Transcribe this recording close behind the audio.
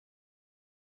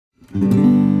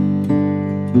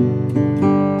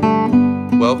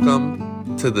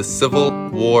Welcome to the Civil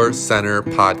War Center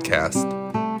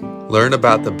podcast. Learn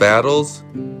about the battles,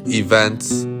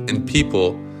 events, and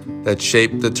people that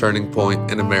shaped the turning point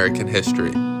in American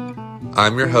history.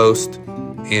 I'm your host,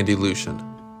 Andy Lucian.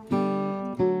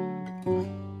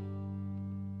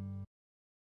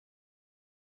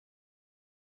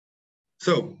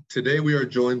 So today we are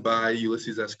joined by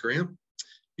Ulysses S. Grant.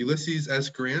 Ulysses S.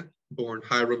 Grant, born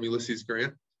Hiram Ulysses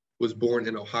Grant, was born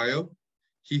in Ohio.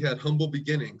 He had humble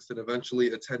beginnings and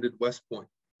eventually attended West Point.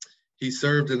 He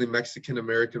served in the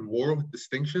Mexican-American War with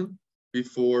distinction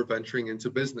before venturing into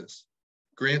business.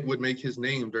 Grant would make his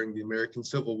name during the American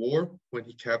Civil War when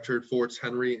he captured Forts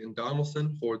Henry and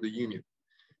Donelson for the Union.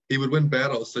 He would win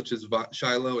battles such as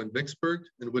Shiloh and Vicksburg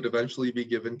and would eventually be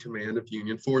given command of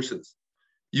Union forces.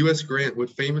 U.S. Grant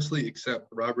would famously accept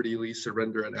Robert E. Lee's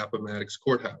surrender at Appomattox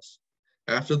Courthouse.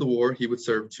 After the war, he would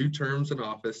serve 2 terms in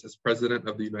office as President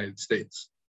of the United States.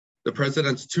 The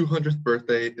President's 200th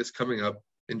birthday is coming up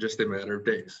in just a matter of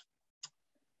days.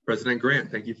 President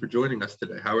Grant, thank you for joining us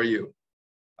today. How are you?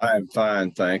 I'm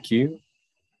fine, thank you.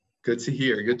 Good to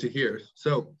hear, good to hear.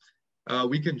 So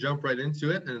we can jump right into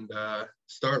it and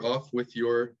start off with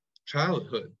your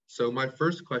childhood. So my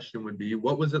first question would be,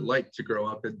 what was it like to grow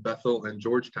up in Bethel and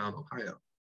Georgetown, Ohio?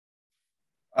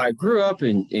 I grew up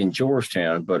in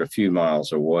Georgetown, but a few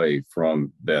miles away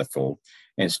from Bethel,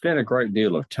 and spent a great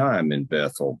deal of time in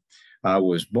Bethel. I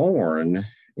was born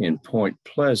in Point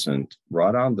Pleasant,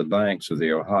 right on the banks of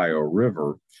the Ohio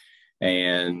River.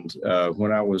 And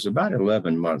when I was about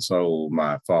 11 months old,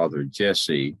 my father,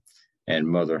 Jesse, and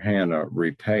mother, Hannah,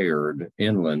 repaired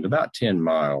inland about 10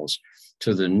 miles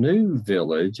to the new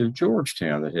village of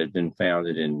Georgetown that had been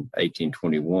founded in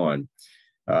 1821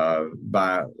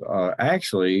 by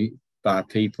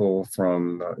people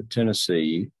from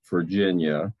Tennessee,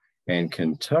 Virginia, and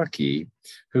Kentucky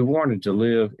who wanted to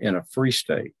live in a free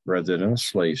state rather than a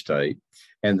slave state.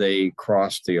 And they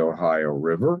crossed the Ohio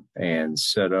River and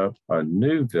set up a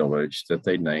new village that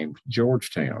they named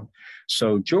Georgetown.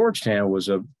 So Georgetown was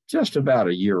just about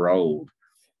a year old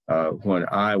when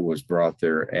I was brought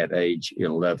there at age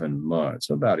 11 months,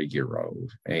 about a year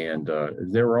old. And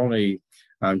there were only,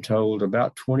 I'm told,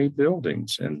 about 20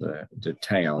 buildings in the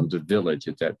town, the village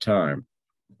at that time.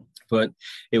 But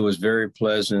it was very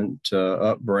pleasant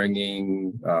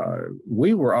upbringing.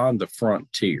 We were on the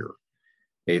frontier.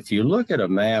 If you look at a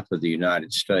map of the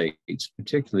United States,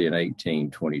 particularly in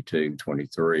 1822,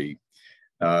 23,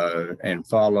 and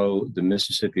follow the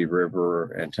Mississippi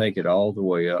River and take it all the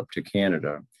way up to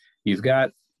Canada, you've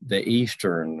got the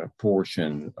eastern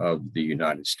portion of the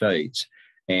United States,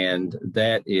 and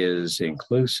that is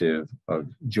inclusive of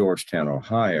Georgetown,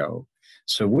 Ohio.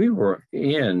 So we were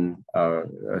in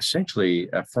essentially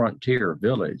a frontier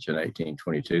village in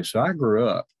 1822. So I grew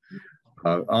up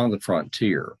on the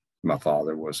frontier. My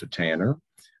father was a tanner,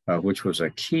 which was a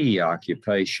key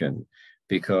occupation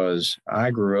because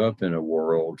I grew up in a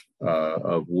world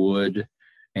of wood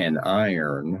and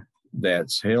iron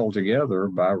that's held together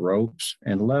by ropes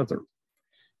and leather.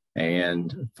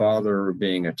 And father,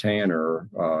 being a tanner,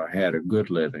 had a good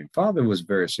living. Father was a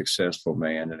very successful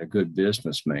man and a good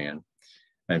businessman.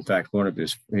 In fact, one of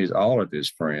all of his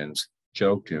friends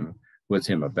joked with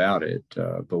him about it,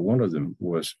 but one of them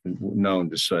was known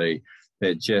to say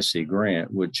that Jesse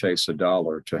Grant would chase a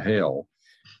dollar to hell.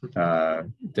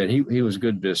 That he was a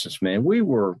good businessman. We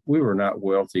were not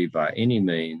wealthy by any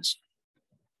means,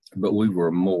 but we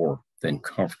were more than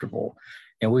comfortable,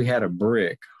 and we had a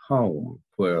brick home,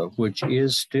 which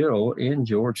is still in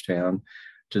Georgetown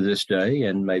to this day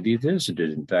and may be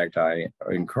visited. In fact, I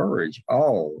urge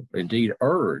all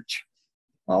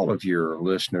of your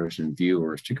listeners and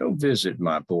viewers to go visit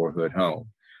my boyhood home.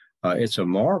 It's a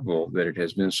marvel that it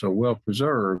has been so well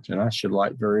preserved, and I should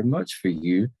like very much for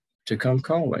you to come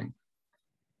calling.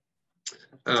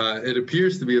 It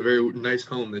appears to be a very nice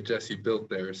home that Jesse built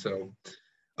there. So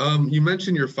you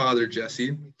mentioned your father,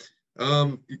 Jesse.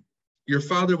 Your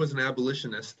father was an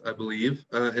abolitionist, I believe.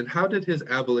 And how did his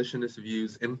abolitionist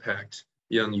views impact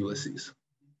young Ulysses?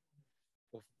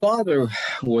 Father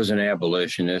was an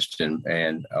abolitionist,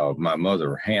 and my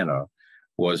mother, Hannah,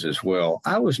 was as well.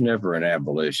 I was never an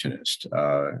abolitionist.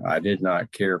 I did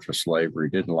not care for slavery,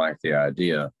 didn't like the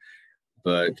idea,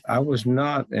 but I was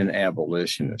not an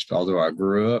abolitionist, although I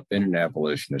grew up in an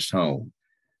abolitionist home.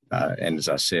 And as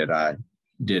I said, I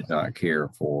did not care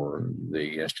for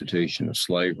the institution of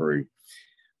slavery.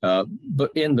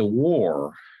 But in the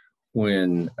war,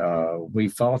 when we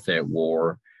fought that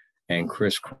war and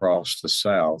crisscrossed the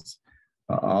South,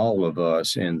 all of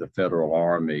us in the federal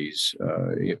armies,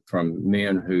 from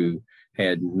men who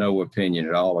had no opinion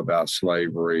at all about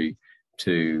slavery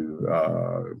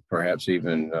to perhaps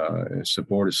even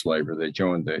supported slavery. They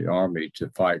joined the army to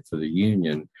fight for the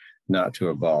Union, not to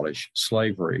abolish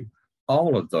slavery.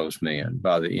 All of those men,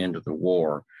 by the end of the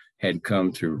war, had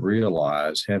come to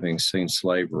realize, having seen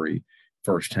slavery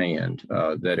firsthand,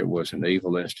 that it was an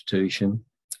evil institution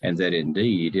and that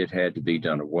indeed it had to be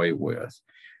done away with.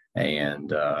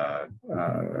 And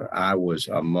I was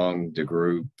among the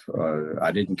group.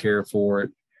 I didn't care for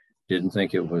it, didn't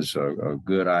think it was a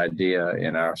good idea,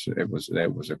 and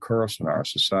that was a curse in our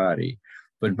society.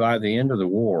 But by the end of the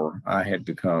war, I had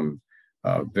become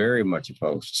very much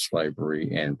opposed to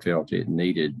slavery and felt it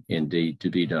needed indeed to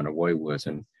be done away with.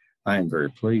 And I am very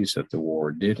pleased that the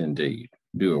war did indeed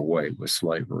do away with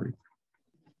slavery.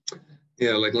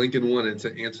 Yeah, like Lincoln wanted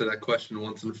to answer that question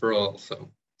once and for all. So,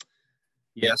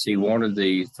 yes, he wanted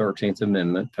the 13th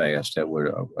Amendment passed that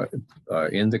would,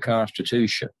 in the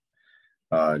Constitution,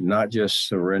 not just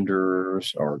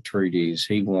surrenders or treaties.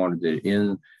 He wanted it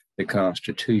in the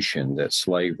Constitution that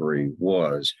slavery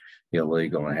was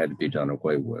illegal and had to be done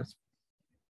away with.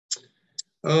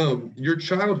 Your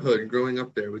childhood growing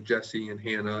up there with Jesse and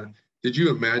Hannah, did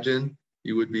you imagine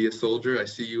you would be a soldier? I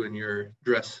see you in your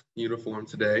dress uniform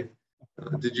today.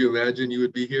 Did you imagine you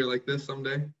would be here like this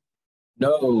someday?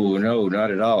 No, not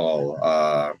at all.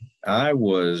 I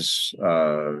was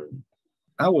a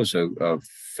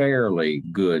fairly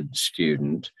good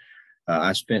student.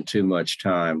 I spent too much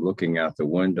time looking out the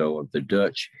window of the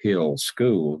Dutch Hill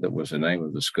School, that was the name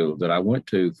of the school that I went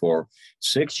to for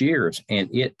 6 years, and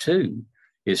it too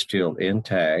is still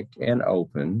intact and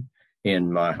open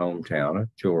in my hometown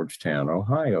of Georgetown,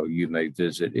 Ohio. You may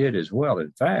visit it as well.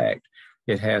 In fact,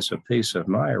 it has a piece of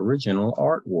my original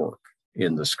artwork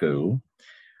in the school.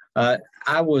 I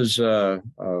was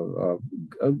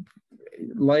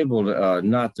labeled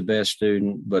not the best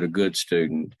student, but a good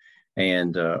student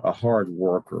and a hard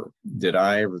worker. Did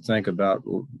I ever think about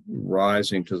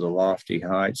rising to the lofty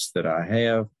heights that I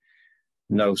have?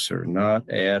 No, sir, not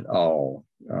at all.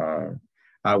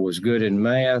 I was good in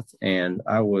math, and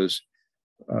I was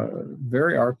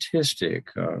very artistic.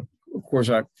 Of course,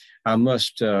 I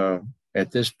must,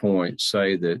 at this point,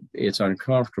 say that it's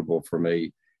uncomfortable for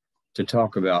me to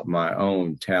talk about my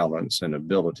own talents and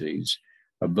abilities,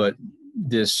 but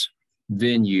this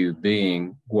venue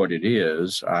being what it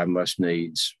is, I must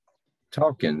needs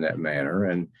talk in that manner.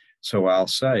 And so I'll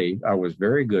say I was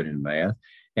very good in math,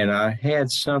 and I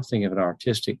had something of an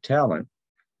artistic talent,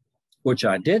 which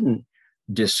I didn't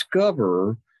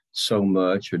discover so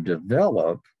much or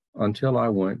develop until I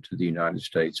went to the United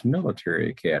States Military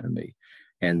Academy,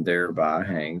 and thereby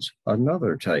hangs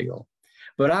another tale.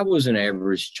 But I was an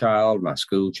average child. My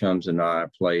school chums and I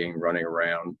playing, running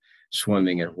around,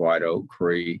 swimming at White Oak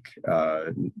Creek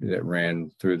that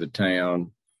ran through the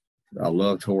town. I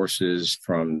loved horses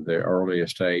from the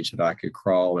earliest age that I could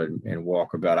crawl and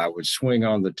walk about. I would swing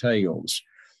on the tails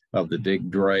of the big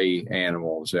dray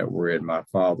animals that were in my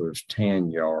father's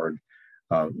tan yard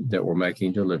that were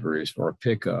making deliveries for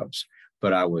pickups.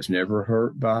 But I was never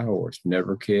hurt by a horse,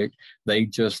 never kicked. They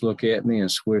just look at me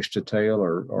and swish the tail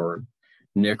or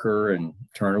nicker and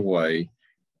turn away.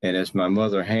 And as my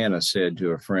mother Hannah said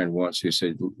to a friend once, who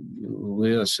said,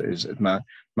 Liz,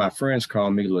 my friends call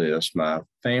me Liz, my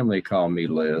family call me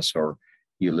Liz or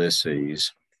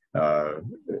Ulysses.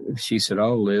 She said,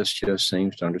 oh, Liz just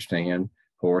seems to understand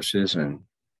horses, and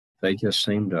they just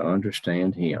seem to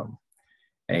understand him.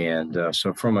 And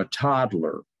so from a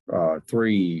toddler,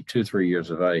 3 years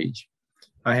of age,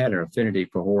 I had an affinity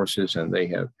for horses, and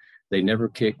they never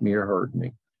kicked me or hurt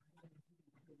me.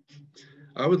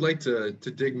 I would like to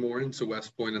dig more into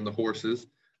West Point and the horses.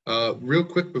 Real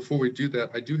quick before we do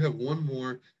that, I do have one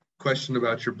more question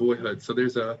about your boyhood. So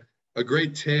there's a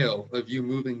great tale of you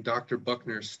moving Dr.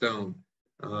 Buckner's stone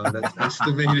that's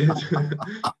estimated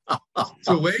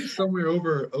to weigh somewhere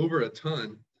over a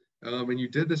ton. And you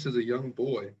did this as a young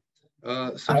boy.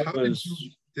 So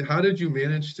how did you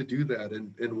manage to do that?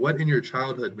 And what in your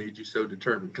childhood made you so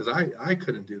determined? Because I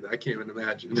couldn't do that. I can't even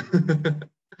imagine.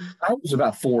 I was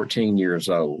about 14 years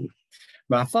old.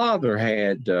 My father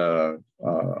had a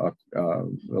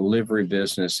livery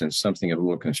business and something of a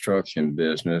little construction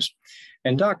business.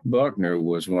 And Dr. Buckner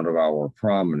was one of our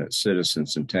prominent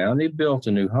citizens in town. He built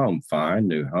a new home, fine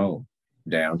new home,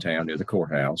 downtown near the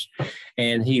courthouse.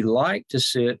 And he liked to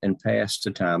sit and pass the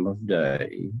time of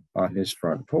day on his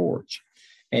front porch.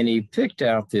 And he picked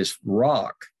out this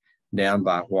rock down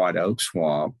by White Oak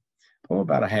Swamp,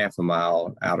 about a half a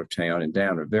mile out of town and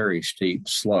down a very steep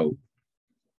slope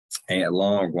and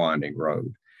long winding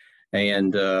road.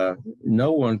 and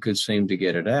no one could seem to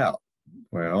get it out.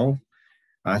 Well,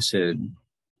 I said,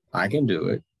 I can do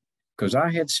it, because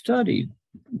I had studied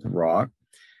the rock.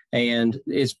 And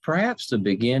it's perhaps the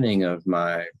beginning of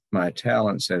my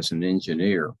talents as an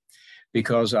engineer,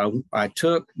 because I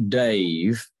took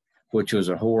Dave, which was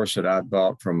a horse that I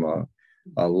bought from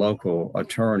a local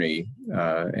attorney,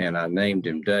 and I named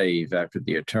him Dave after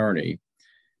the attorney.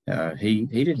 He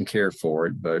didn't care for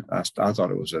it, but I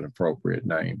thought it was an appropriate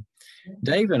name.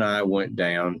 Dave and I went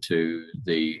down to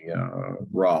the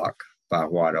rock by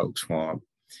White Oak Swamp,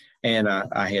 and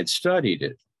I had studied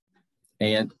it.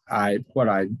 And what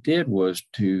I did was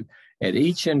at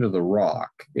each end of the rock,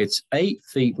 it's 8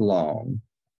 feet long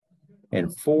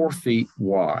and 4 feet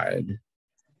wide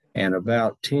and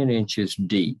about 10 inches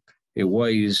deep. It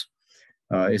weighs,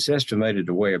 it's estimated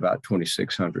to weigh about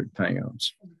 2,600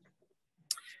 pounds.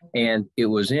 And it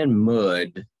was in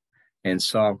mud and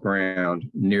soft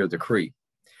ground near the creek.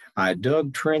 I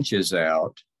dug trenches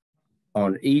out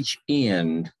on each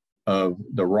end of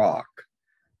the rock,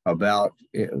 about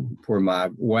where my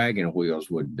wagon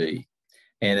wheels would be.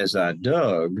 And as I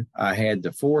dug, I had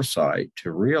the foresight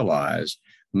to realize,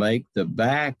 make the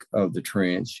back of the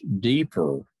trench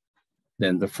deeper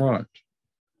than the front.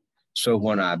 So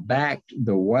when I backed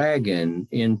the wagon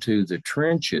into the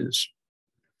trenches,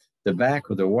 the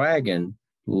back of the wagon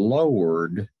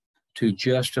lowered to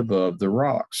just above the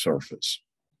rock surface.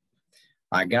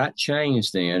 I got chains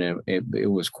then, and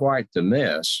it was quite the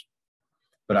mess,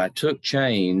 but I took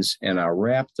chains and I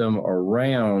wrapped them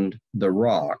around the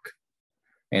rock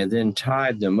and then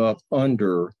tied them up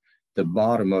under the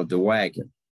bottom of the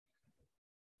wagon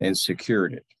and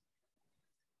secured it.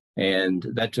 And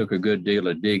that took a good deal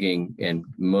of digging and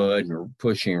mud and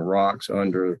pushing rocks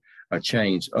under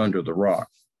chains under the rock.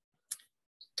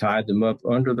 Tied them up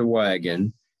under the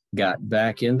wagon, got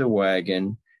back in the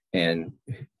wagon, and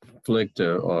flicked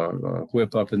a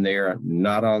whip up in the air,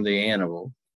 not on the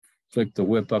animal, flicked the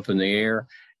whip up in the air,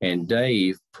 and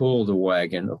Dave pulled the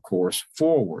wagon, of course,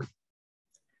 forward.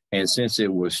 And since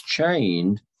it was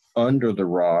chained under the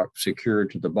rock,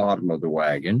 secured to the bottom of the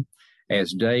wagon,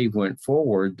 as Dave went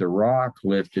forward, the rock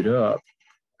lifted up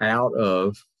out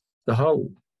of the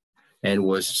hole and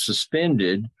was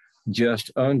suspended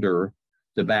just under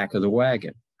the back of the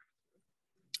wagon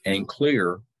and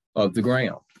clear of the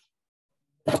ground.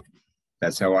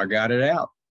 That's how I got it out.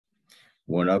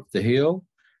 Went up the hill,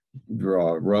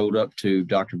 rode up to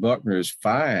Dr. Buckner's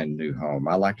fine new home.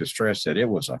 I like to stress that it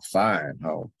was a fine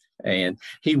home. And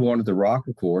he wanted the rock,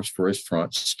 of course, for his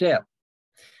front step.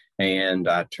 And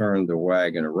I turned the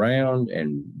wagon around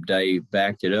and Dave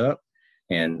backed it up,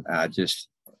 and I just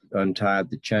untied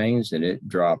the chains and it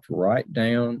dropped right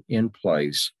down in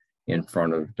place in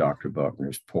front of Dr.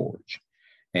 Buckner's porch.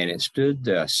 And it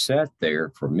sat there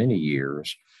for many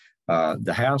years.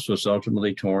 The house was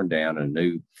ultimately torn down. A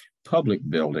new public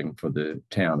building for the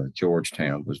town of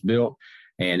Georgetown was built,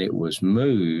 and it was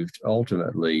moved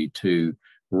ultimately to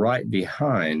right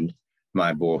behind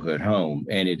my boyhood home,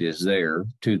 and it is there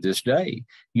to this day.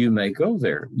 You may go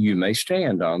there. You may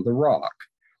stand on the rock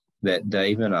that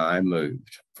Dave and I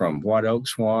moved from White Oak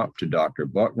Swamp to Dr.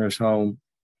 Buckner's home,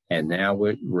 and now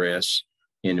it rests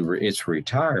in its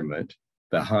retirement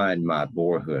behind my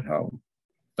boyhood home.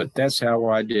 But that's how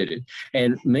I did it.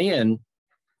 And men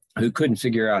who couldn't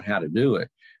figure out how to do it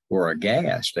were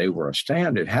aghast. They were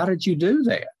astounded. How did you do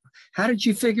that? How did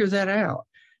you figure that out?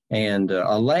 And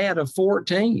a lad of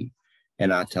 14.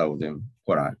 And I told them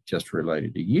what I just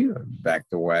related to you.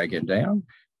 Backed the wagon down,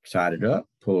 tied it up,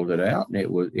 pulled it out,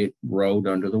 and it rolled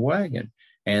under the wagon.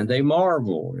 And they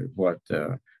marveled at what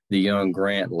the young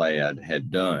Grant lad had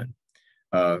done.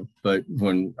 But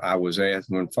when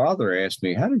Father asked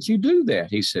me, how did you do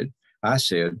that? I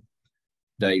said,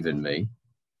 Dave and me.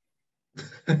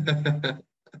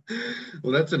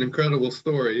 Well, that's an incredible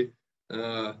story.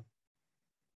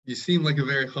 You seem like a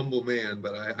very humble man,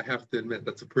 but I have to admit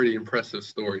that's a pretty impressive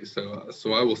story.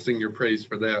 So I will sing your praise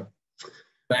for that.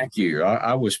 Thank you.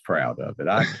 I was proud of it.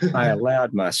 I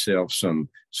allowed myself some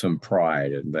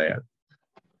pride in that.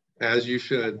 As you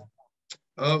should.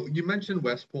 Oh, you mentioned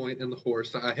West Point and the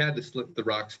horse. I had to slip the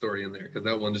rock story in there because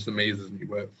that one just amazes me.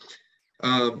 But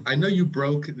I know you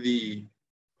broke the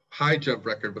high jump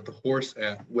record with the horse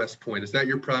at West Point. Is that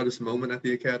your proudest moment at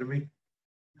the academy?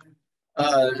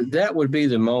 That would be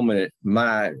the moment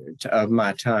of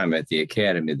my time at the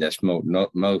academy that's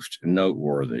most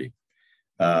noteworthy.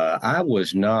 I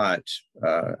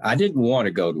didn't want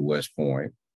to go to West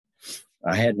Point.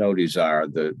 I had no desire.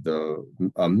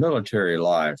 A military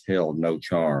life held no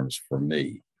charms for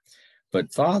me.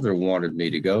 But Father wanted me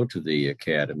to go to the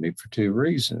academy for two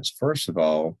reasons. First of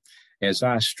all, as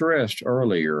I stressed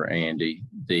earlier, Andy,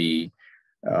 the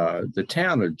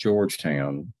town of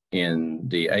Georgetown in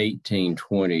the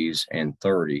 1820s and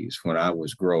 30s, when I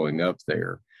was growing up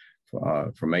there,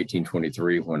 from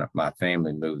 1823, when my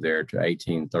family moved there, to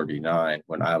 1839,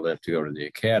 when I left to go to the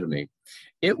academy,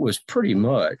 it was pretty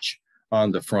much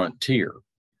on the frontier.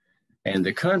 And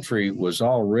the country was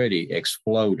already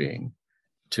exploding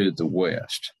to the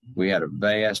west. We had a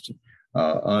vast,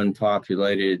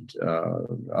 unpopulated,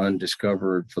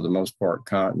 undiscovered, for the most part,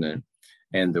 continent,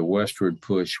 and the westward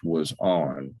push was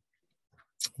on.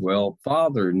 Well,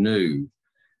 Father knew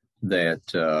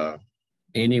that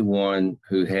anyone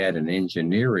who had an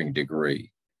engineering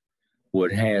degree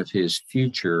would have his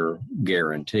future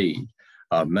guaranteed.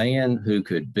 A man who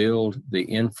could build the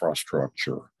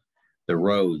infrastructure, the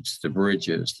roads, the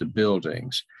bridges, the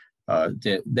buildings,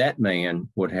 that man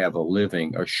would have a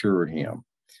living assured him.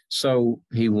 So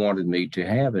he wanted me to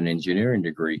have an engineering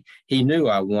degree. He knew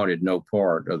I wanted no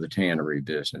part of the tannery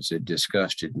business. It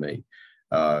disgusted me.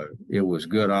 It was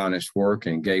good, honest work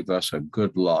and gave us a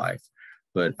good life,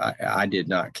 but I did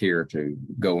not care to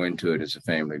go into it as a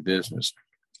family business.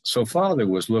 So Father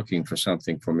was looking for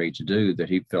something for me to do that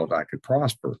he felt I could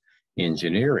prosper,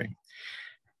 engineering.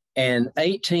 And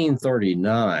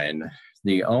 1839,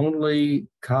 the only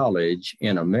college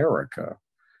in America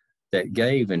that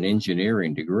gave an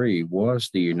engineering degree was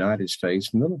the United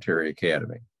States Military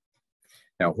Academy.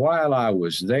 Now, while I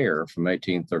was there from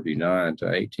 1839 to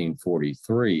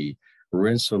 1843,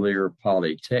 Rensselaer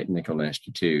Polytechnical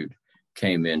Institute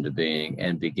came into being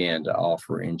and began to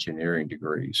offer engineering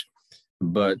degrees.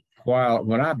 But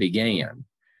when I began,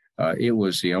 it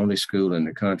was the only school in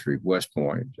the country, West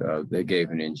Point, that gave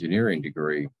an engineering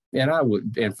degree.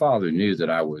 And Father knew that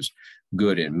I was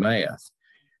good in math.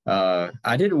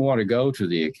 I didn't want to go to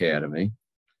the academy.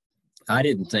 I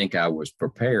didn't think I was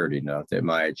prepared enough, that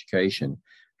my education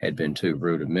had been too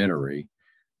rudimentary.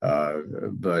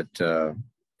 But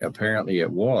apparently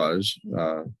it was.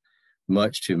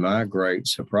 Much to my great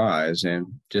surprise and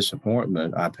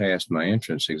disappointment, I passed my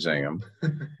entrance exam.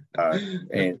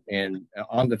 And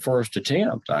on the first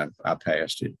attempt, I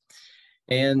passed it.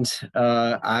 And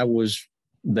I was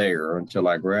there until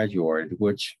I graduated,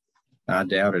 which I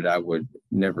doubted I would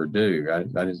never do. I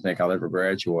didn't think I'll ever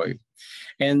graduate.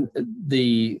 And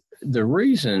the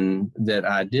reason that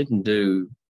I didn't do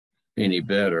any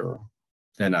better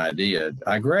than I did,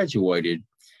 I graduated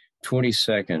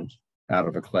 22nd out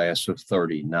of a class of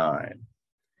 39.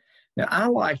 Now, I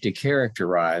like to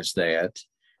characterize that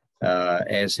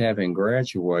as having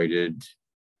graduated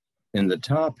in the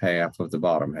top half of the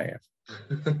bottom half.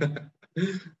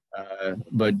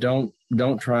 But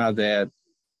don't try that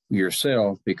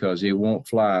yourself, because it won't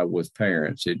fly with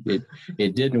parents. It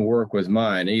didn't work with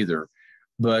mine either.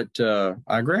 But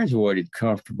I graduated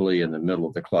comfortably in the middle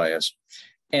of the class,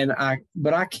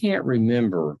 but I can't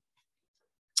remember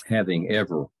having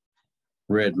ever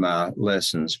read my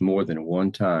lessons more than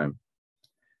one time.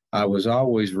 I was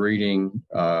always reading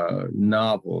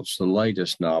novels, the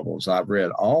latest novels. I've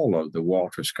read all of the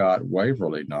Walter Scott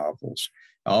Waverly novels,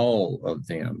 all of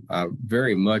them. I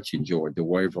very much enjoyed the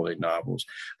Waverly novels.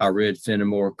 I read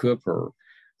Fenimore Cooper.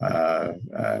 I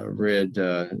read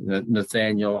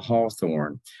Nathaniel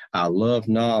Hawthorne. I love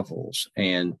novels,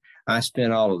 and I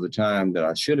spent all of the time that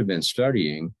I should have been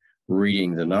studying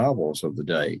reading the novels of the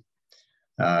day.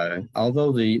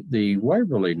 Although the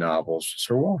Waverly novels,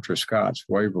 Sir Walter Scott's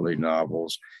Waverly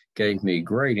novels, gave me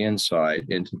great insight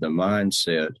into the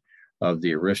mindset of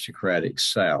the aristocratic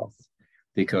South,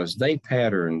 because they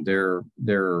patterned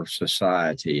their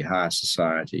society, high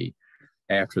society,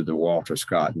 after the Walter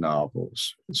Scott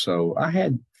novels. So I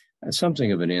had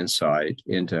something of an insight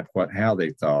into how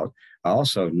they thought. I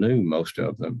also knew most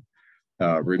of them.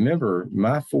 Remember,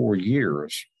 my 4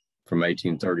 years from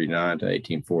 1839 to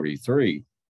 1843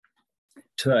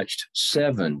 touched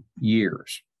 7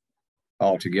 years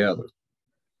altogether,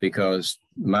 because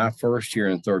my first year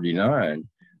in 39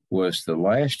 was the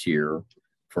last year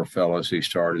for fellows who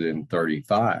started in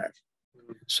 35.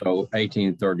 So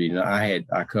 1839,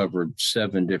 I covered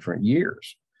 7 different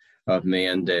years of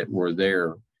men that were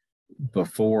there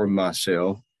before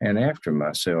myself and after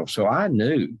myself. So I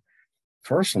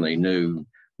personally knew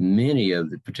many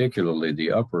of particularly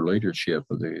the upper leadership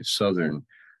of the Southern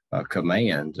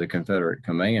command, the Confederate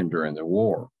command during the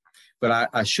war. But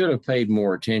I should have paid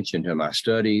more attention to my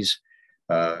studies,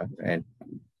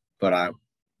 but I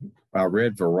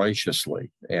read voraciously,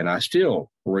 and I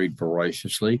still read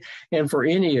voraciously. And for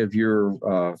any of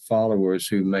your followers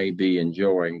who may be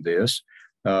enjoying this,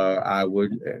 I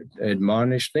would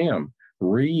admonish them,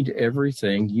 read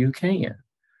everything you can.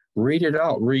 Read it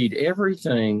all. Read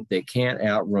everything that can't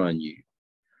outrun you.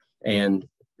 And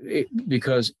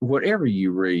because whatever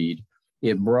you read,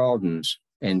 it broadens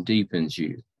and deepens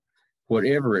you,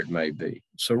 whatever it may be.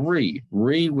 So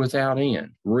read without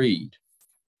end. Read.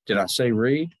 Did I say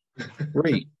read?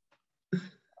 Read.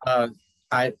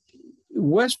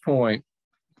 West Point,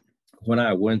 when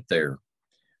I went there,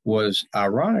 was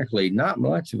ironically not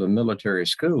much of a military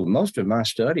school. Most of my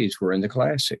studies were in the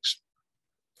classics.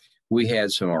 We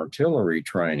had some artillery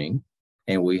training,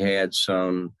 and we had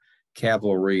some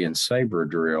cavalry and saber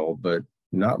drill, but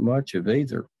not much of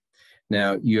either.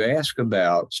 Now, you ask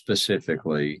about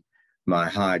specifically my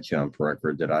high jump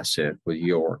record that I set with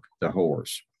York, the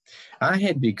horse. I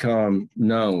had become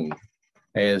known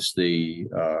as the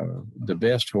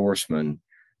best horseman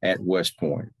at West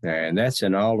Point, and that's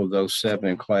in all of those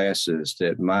 7 classes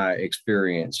that my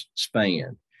experience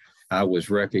spanned. I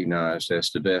was recognized as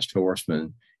the best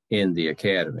horseman in the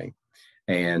academy.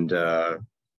 And on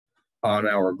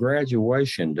our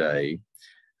graduation day,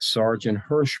 Sergeant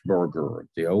Hirschberger,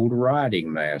 the old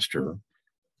riding master,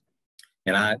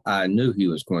 and I knew he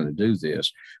was going to do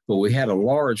this, but we had a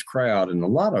large crowd and a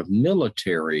lot of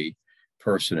military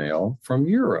personnel from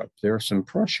Europe. There are some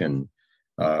Prussian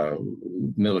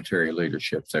military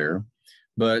leadership there,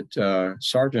 but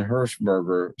Sergeant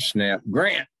Hirschberger snapped,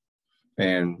 "Grant,"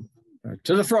 and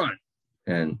to the front.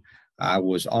 And I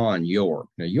was on York.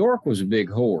 Now, York was a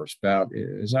big horse, about,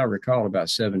 as I recall,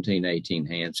 about 17, 18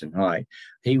 hands in height.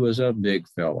 He was a big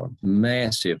fella,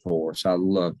 massive horse. I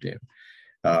loved him.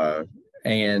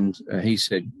 And he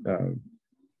said,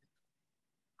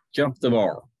 "Jump the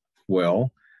bar."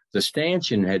 Well, the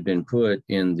stanchion had been put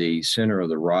in the center of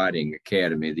the riding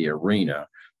academy, the arena,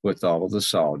 with all of the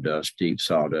sawdust, deep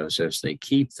sawdust, as they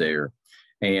keep there.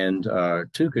 And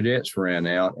 2 cadets ran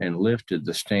out and lifted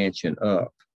the stanchion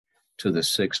up to the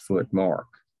 6-foot mark.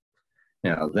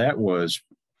 Now, that was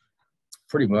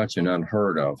pretty much an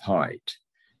unheard of height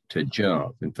to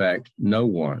jump. In fact, no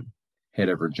one had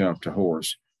ever jumped a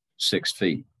horse 6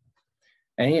 feet.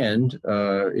 And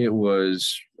it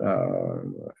was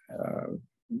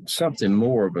something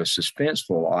more of a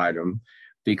suspenseful item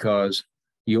because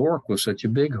York was such a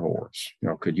big horse. You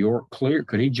know, could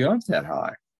he jump that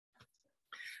high?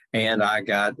 And I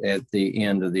got at the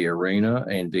end of the arena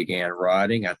and began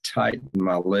riding. I tightened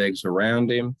my legs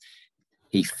around him.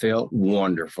 He felt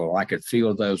wonderful. I could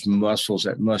feel those muscles,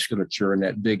 that musculature in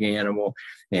that big animal.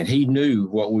 And he knew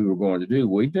what we were going to do.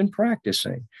 We'd been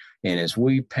practicing. And as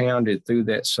we pounded through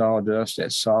that sawdust,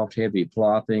 that soft, heavy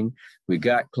plopping, we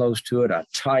got close to it. I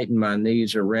tightened my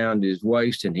knees around his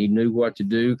waist, and he knew what to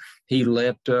do. He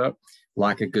leapt up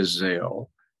like a gazelle.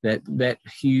 That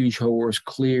huge horse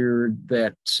cleared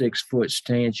that 6-foot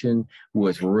stanchion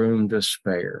with room to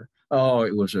spare. Oh,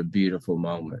 it was a beautiful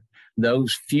moment.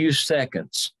 Those few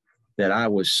seconds that I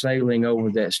was sailing over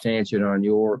that stanchion on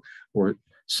York were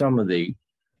some of the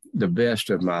best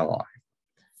of my life.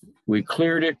 We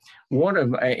cleared it.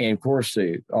 And of course,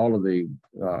 all of the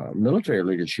military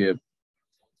leadership,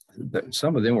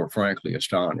 some of them were frankly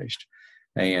astonished.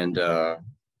 And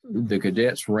the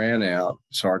cadets ran out.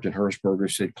 Sergeant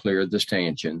Hirschberger said, "Cleared the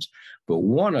stanchions." But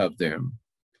one of them,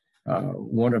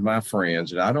 one of my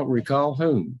friends, and I don't recall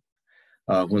whom,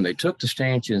 when they took the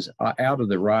stanchions out of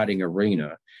the riding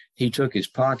arena, he took his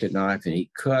pocket knife and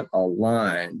he cut a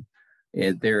line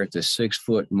there at the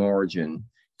 6-foot margin,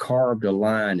 carved a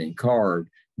line and carved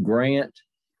Grant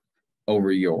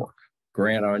over York,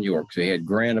 Grant on York. So he had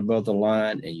Grant above the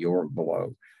line and York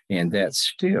below. And that's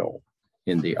still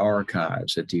in the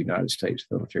archives at the United States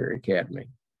Military Academy.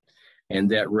 And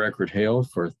that record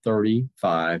held for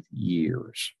 35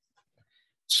 years.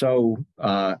 So,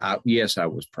 yes, I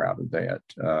was proud of that.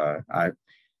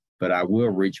 But I will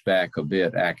reach back a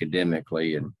bit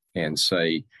academically and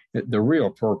say that the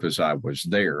real purpose I was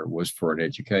there was for an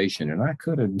education, and I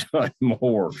could have done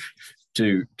more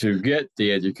to get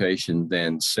the education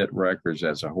than set records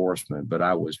as a horseman, but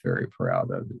I was very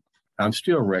proud of it. I'm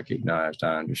still recognized,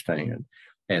 I understand,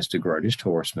 as the greatest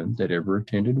horseman that ever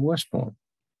attended West Point.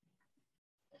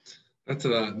 That's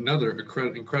another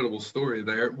incredible story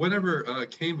there. Whatever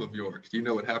came of York? Do you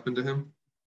know what happened to him?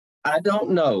 I don't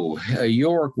know.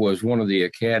 York was one of the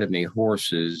Academy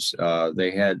horses.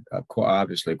 They had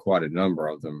obviously quite a number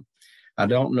of them. I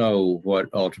don't know what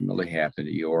ultimately happened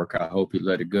to York. I hope he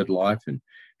led a good life and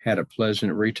had a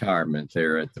pleasant retirement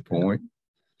there at the Point.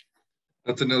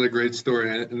 That's another great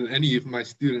story. And any of my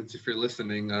students, if you're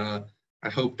listening, I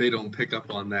hope they don't pick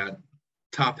up on that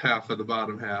top half of the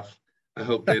bottom half. I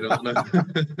hope they don't.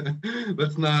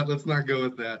 Let's not go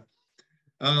with that.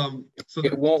 So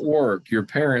it won't work. Your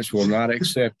parents will not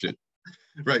accept it.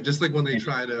 Right, just like when they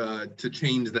try to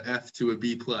change the F to a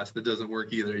B plus, that doesn't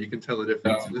work either. You can tell the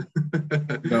difference.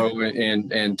 No,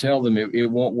 and tell them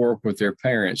it won't work with their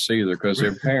parents either, because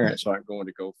their parents aren't going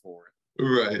to go for it.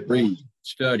 Right. Read,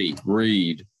 study,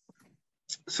 read.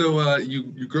 So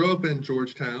you grow up in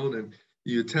Georgetown and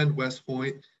you attend West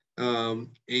Point, and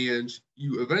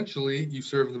you eventually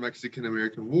serve in the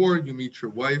Mexican-American War. You meet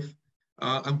your wife.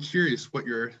 I'm curious what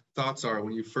your thoughts are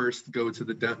when you first go to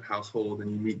the Dent household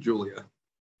and you meet Julia.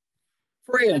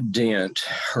 Fred Dent,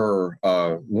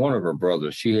 one of her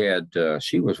brothers,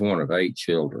 she was one of 8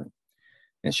 children,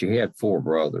 and she had 4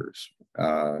 brothers.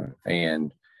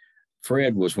 And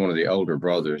Fred was one of the older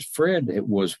brothers. Fred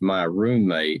was my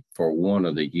roommate for one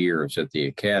of the years at the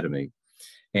academy.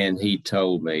 And he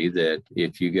told me that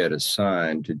if you get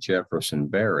assigned to Jefferson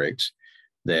Barracks,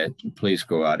 that please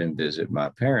go out and visit my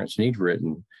parents. And he'd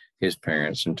written his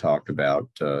parents and talked about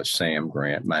Sam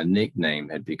Grant. My nickname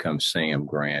had become Sam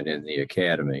Grant in the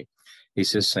academy. He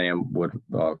says Sam would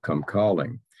come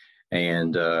calling.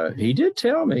 And he did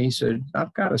tell me, he said,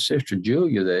 I've got a sister,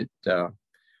 Julia, that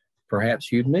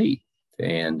perhaps you'd meet.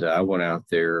 And I went out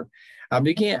there.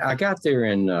 I got there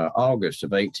in August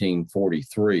of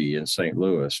 1843 in St.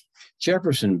 Louis.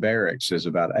 Jefferson Barracks is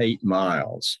about 8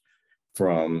 miles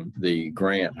from the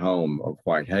Grant home of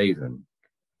Whitehaven.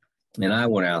 And I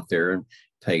went out there and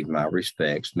paid my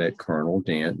respects, met Colonel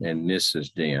Dent and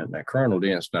Mrs. Dent. Now, Colonel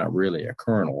Dent's not really a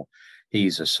colonel.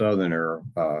 He's a Southerner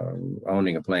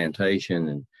owning a plantation,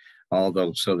 and all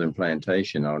those Southern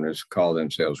plantation owners call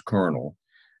themselves Colonel.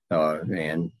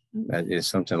 And it's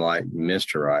something like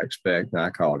Mr., I expect, and I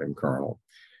called him Colonel.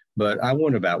 But I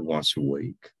went about once a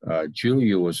week.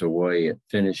 Julia was away at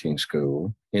finishing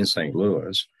school in St.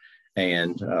 Louis,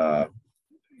 and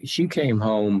she came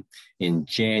home in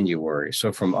January.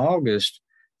 So from August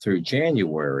through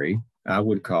January, I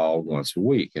would call once a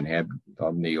week and have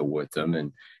a meal with them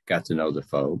and got to know the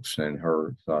folks and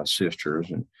her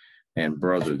sisters and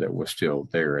brother that was still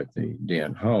there at the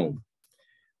Dent home.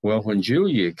 Well, when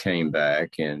Julia came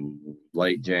back in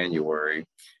late January,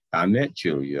 I met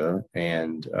Julia,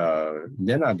 and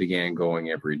then I began going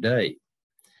every day.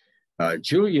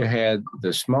 Julia had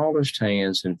the smallest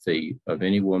hands and feet of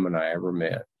any woman I ever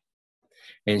met.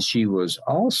 And she was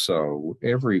also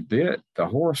every bit the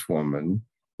horsewoman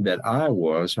that I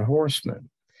was a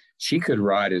horseman. She could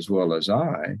ride as well as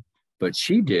I, but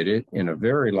she did it in a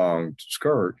very long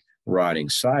skirt, riding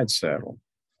side saddle.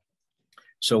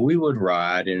 So we would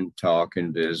ride and talk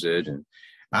and visit, and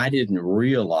I didn't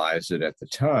realize it at the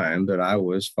time that I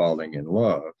was falling in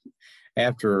love.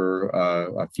 After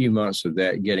a few months of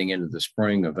that, getting into the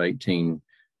spring of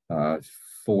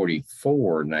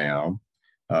 1844 now,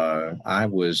 I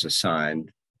was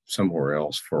assigned somewhere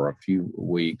else for a few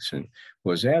weeks and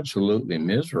was absolutely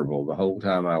miserable the whole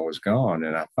time I was gone.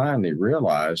 And I finally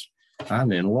realized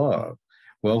I'm in love.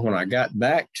 Well, when I got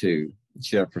back to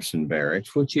Jefferson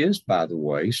Barracks, which is, by the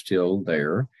way, still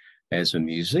there as a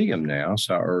museum now,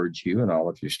 so I urge you and all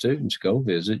of your students, go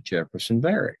visit Jefferson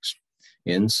Barracks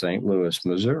in St. Louis,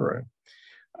 Missouri.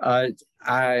 I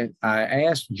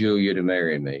asked Julia to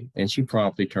marry me, and she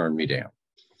promptly turned me down.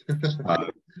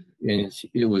 And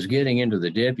it was getting into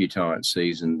the debutante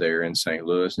season there in St.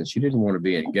 Louis, and she didn't want to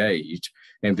be engaged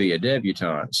and be a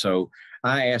debutante. So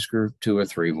I asked her 2 or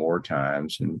 3 more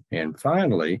times, and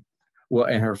finally,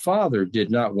 and her father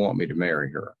did not want me to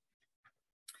marry her.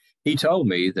 He told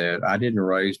me that I didn't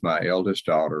raise my eldest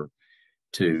daughter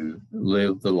to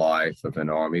live the life of an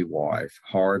Army wife,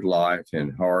 hard life in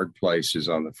hard places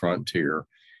on the frontier.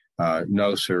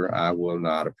 No, sir, I will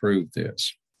not approve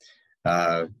this.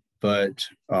 But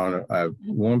on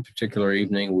one particular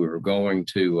evening, we were going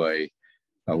to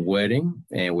a wedding,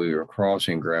 and we were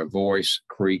crossing Gravois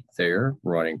Creek there,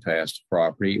 running past the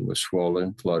property. It was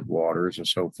swollen, flood waters and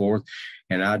so forth.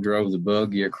 And I drove the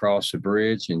buggy across the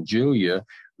bridge, and Julia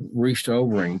reached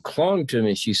over and clung to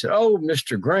me. She said, "Oh,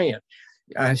 Mr. Grant,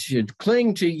 I should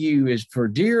cling to you as for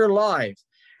dear life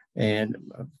and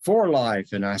for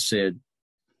life." And I said,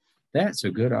 "That's a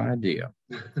good idea.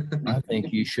 I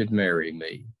think you should marry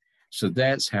me." So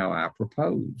that's how I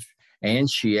proposed. And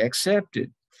she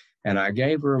accepted. And I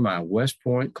gave her my West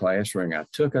Point class ring. I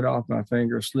took it off my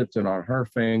finger, slipped it on her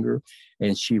finger,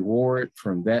 and she wore it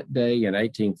from that day in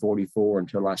 1844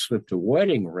 until I slipped a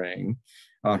wedding ring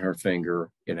on her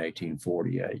finger in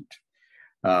 1848.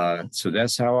 So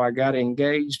that's how I got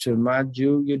engaged to my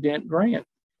Julia Dent Grant.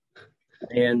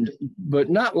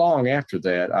 But not long after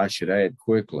that, I should add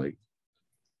quickly,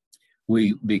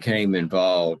 we became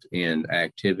involved in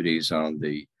activities on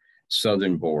the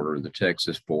southern border, the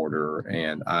Texas border,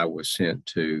 and I was sent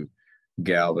to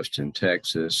Galveston,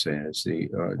 Texas, as the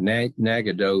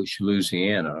Nacogdoches,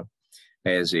 Louisiana,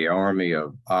 as the Army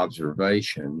of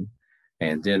Observation.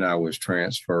 And then I was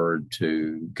transferred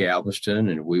to Galveston,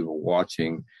 and we were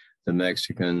watching the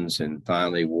Mexicans, and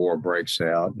finally war breaks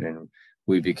out, and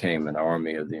we became an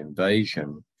Army of the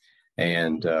Invasion.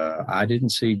 And I didn't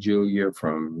see Julia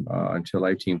from until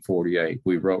 1848.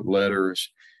 We wrote letters,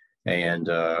 and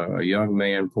a young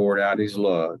man poured out his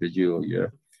love to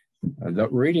Julia.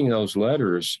 Reading those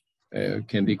letters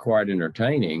can be quite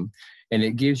entertaining, and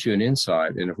it gives you an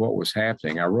insight into what was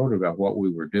happening. I wrote about what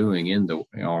we were doing in the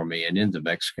Army and in the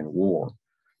Mexican War.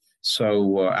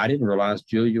 So I didn't realize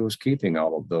Julia was keeping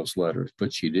all of those letters,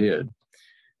 but she did.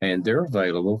 And they're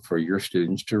available for your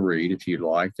students to read if you'd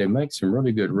like. They make some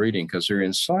really good reading because they're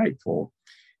insightful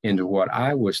into what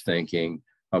I was thinking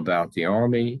about the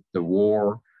Army, the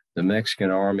war, the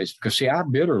Mexican armies. Because, see, I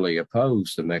bitterly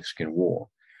opposed the Mexican War.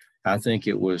 I think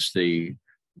it was the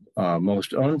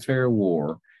most unfair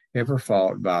war ever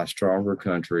fought by a stronger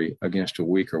country against a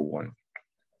weaker one.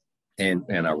 And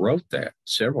I wrote that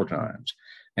several times.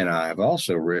 And I have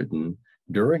also written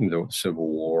during the Civil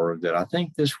War that I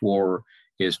think this war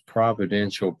is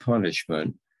providential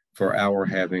punishment for our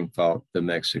having fought the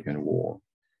Mexican War.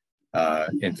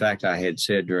 In fact, I had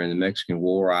said during the Mexican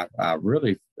War, I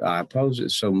oppose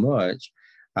it so much,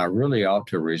 I really ought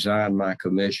to resign my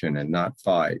commission and not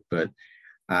fight. But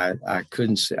I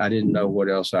didn't know what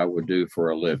else I would do for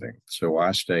a living. So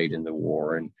I stayed in the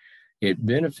war, and it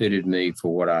benefited me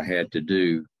for what I had to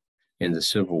do in the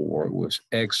Civil War. It was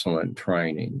excellent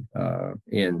training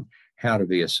in how to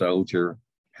be a soldier,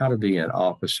 how to be an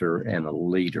officer and a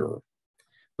leader.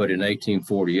 But in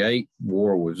 1848,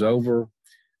 war was over.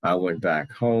 I went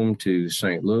back home to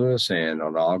St. Louis, and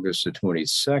on August the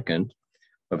 22nd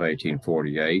of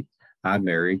 1848, I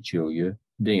married Julia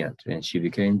Dent, and she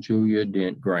became Julia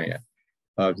Dent Grant.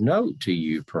 Of note to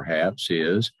you, perhaps,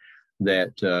 is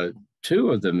that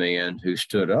two of the men who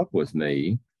stood up with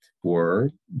me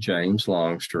were James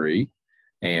Longstreet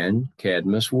and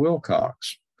Cadmus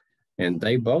Wilcox, and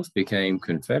they both became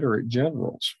Confederate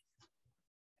generals.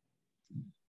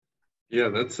 Yeah,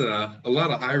 that's a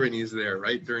lot of ironies there,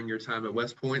 right? During your time at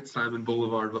West Point, Simon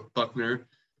Boulevard, Buckner,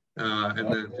 and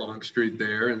then Longstreet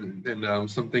there, and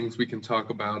some things we can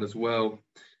talk about as well.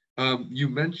 You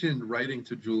mentioned writing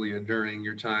to Julia during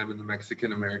your time in the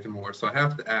Mexican-American War, so I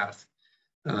have to ask,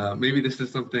 maybe this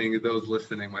is something those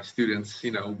listening, my students,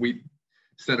 we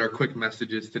sent our quick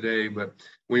messages today, but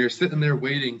when you're sitting there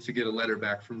waiting to get a letter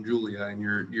back from Julia, and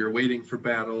you're waiting for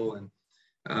battle, and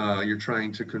you're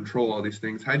trying to control all these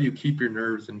things, how do you keep your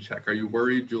nerves in check? Are you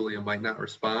worried Julia might not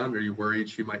respond? Are you worried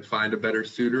she might find a better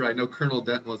suitor? I know Colonel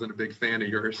Dent wasn't a big fan of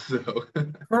yours, so.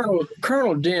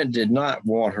 Colonel Dent did not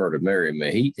want her to marry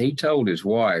me. He told his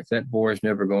wife, that boy's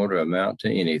never going to amount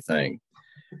to anything.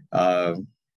 I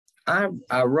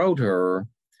wrote her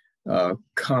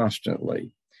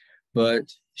constantly,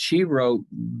 but she wrote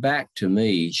back to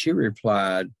me. She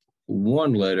replied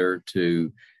one letter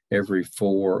to every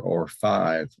 4 or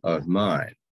 5 of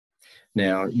mine.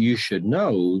 Now, you should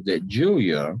know that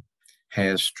Julia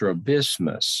has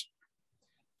strabismus.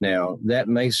 Now, that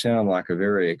may sound like a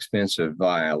very expensive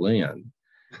violin,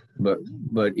 but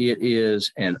it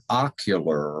is an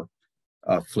ocular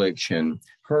affliction.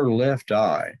 Her left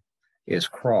eye is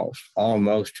crossed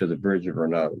almost to the bridge of her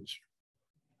nose.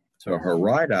 So her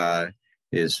right eye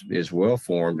is well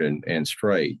formed and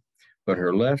straight, but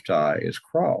her left eye is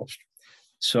crossed.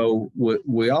 So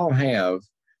we all have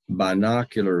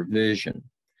binocular vision.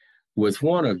 With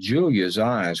one of Julia's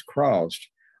eyes crossed,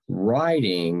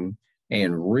 writing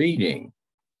and reading,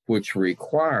 which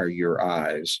require your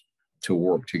eyes to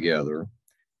work together,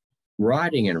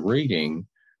 writing and reading,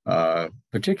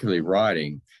 particularly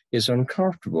writing, is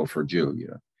uncomfortable for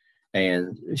Julia.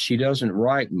 And she doesn't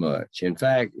write much. In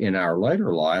fact, in our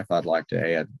later life, I'd like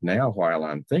to add now while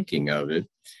I'm thinking of it,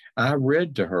 I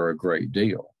read to her a great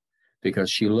deal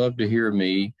because she loved to hear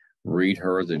me read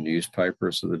her the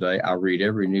newspapers of the day. I read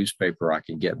every newspaper I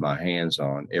can get my hands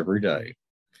on every day,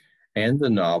 and the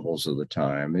novels of the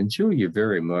time. And Julia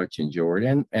very much enjoyed,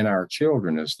 and our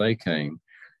children, as they came,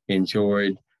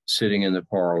 enjoyed sitting in the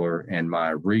parlor and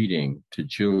my reading to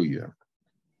Julia.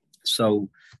 So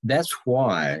that's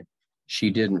why she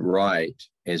didn't write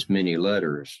as many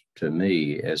letters to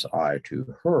me as I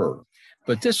to her.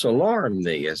 But this alarmed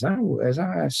me. As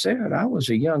I said, I was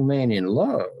a young man in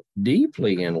love,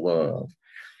 deeply in love.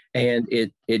 And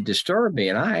it disturbed me.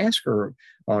 And I asked her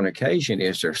on occasion,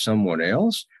 is there someone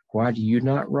else? why do you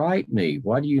not write me?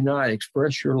 Why do you not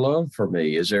express your love for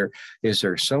me? Is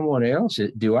there someone else?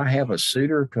 Do I have a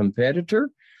suitor competitor?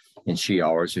 And she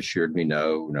always assured me,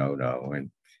 no, no, no.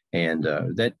 And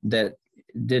that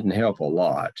didn't help a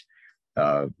lot.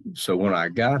 So when I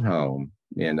got home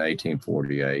in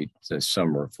 1848, the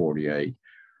summer of 48,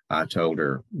 I told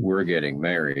her, we're getting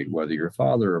married, whether your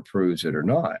father approves it or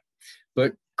not.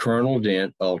 But Colonel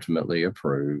Dent ultimately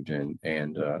approved. And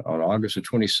on August the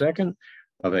 22nd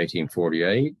of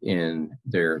 1848, in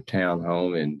their town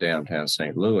home in downtown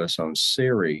St. Louis on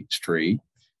Cere Street,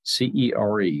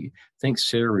 C-E-R-E. I think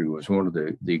Cere was one of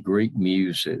the Greek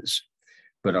muses.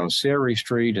 But on Cere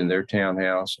Street in their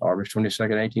townhouse, August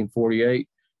 22nd, 1848,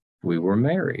 we were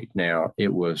married. Now,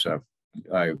 it was a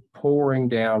pouring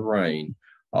down rain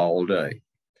all day.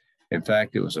 In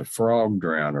fact, it was a frog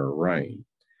drowner rain.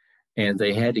 And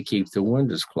they had to keep the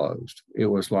windows closed. It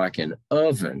was like an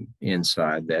oven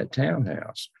inside that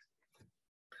townhouse.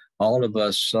 All of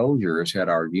us soldiers had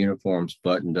our uniforms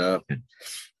buttoned up,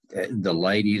 and the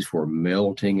ladies were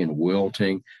melting and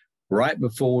wilting. Right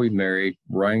before we married,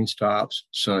 rain stops,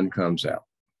 sun comes out.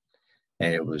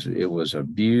 And it was a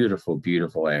beautiful,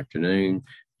 beautiful afternoon.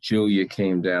 Julia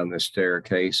came down the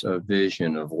staircase, a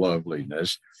vision of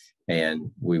loveliness,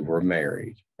 and we were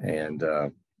married. And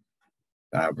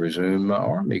I resumed my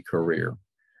Army career.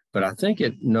 But I think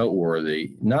it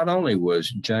noteworthy, not only was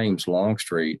James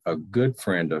Longstreet a good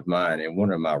friend of mine and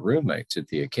one of my roommates at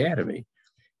the academy,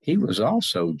 he was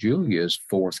also Julia's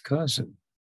fourth cousin.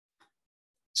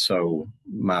 So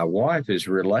my wife is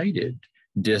related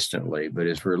distantly, but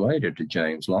is related to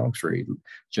James Longstreet,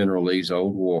 General Lee's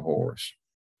old war horse.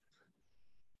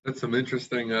 That's some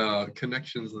interesting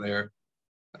connections there.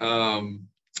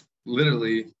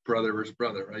 Literally brother versus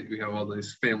brother, right? We have all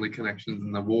these family connections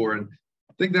in the war. And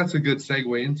I think that's a good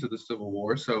segue into the Civil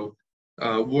War. So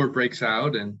war breaks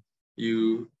out and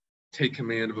you take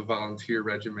command of a volunteer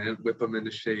regiment, whip them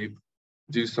into shape,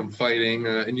 do some fighting,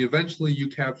 and eventually you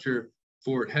capture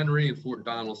Fort Henry and Fort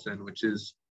Donelson, which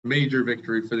is major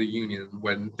victory for the Union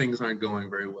when things aren't going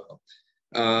very well.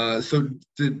 So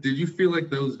did you feel like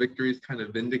those victories kind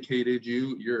of vindicated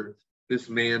you? You're this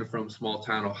man from small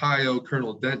town Ohio.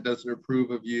 Colonel Dent doesn't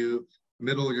approve of you.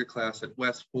 Middle of your class at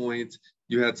West Point.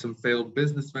 You had some failed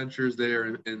business ventures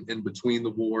there in between the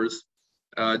wars.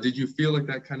 Did you feel like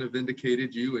that kind of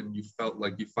vindicated you and you felt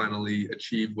like you finally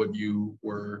achieved what you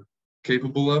were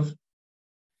capable of?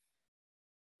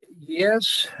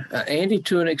 Yes, Andy,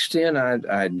 to an extent,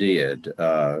 I did.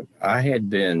 I had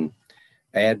been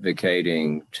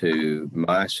advocating to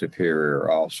my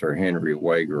superior officer, Henry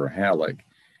Wager Halleck,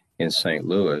 in St.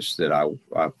 Louis, that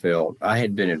I felt I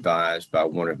had been advised by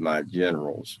one of my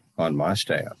generals on my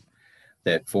staff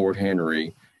that Fort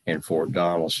Henry and Fort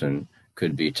Donelson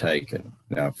could be taken.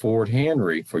 Now, Fort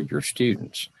Henry, for your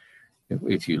students,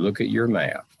 if you look at your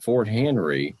map, Fort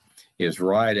Henry is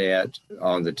right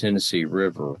on the Tennessee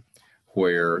River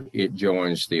where it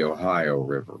joins the Ohio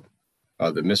River,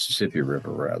 the Mississippi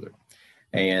River, rather.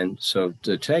 And so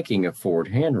the taking of Fort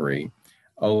Henry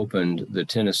opened the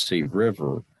Tennessee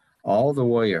River all the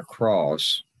way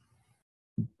across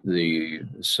the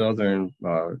southern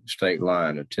state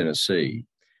line of Tennessee,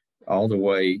 all the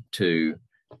way to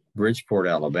Bridgeport,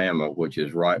 Alabama, which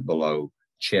is right below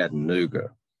Chattanooga.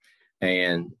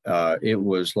 And it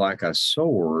was like a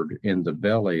sword in the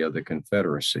belly of the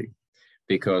Confederacy,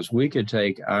 because we could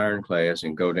take ironclads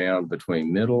and go down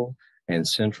between middle and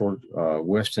central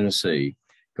West Tennessee,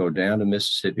 go down to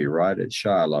Mississippi right at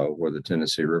Shiloh, where the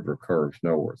Tennessee River curves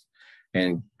north,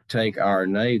 and take our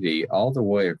Navy all the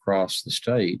way across the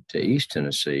state to East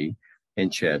Tennessee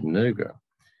and Chattanooga.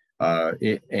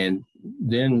 And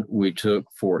then we took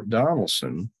Fort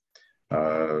Donelson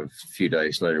a few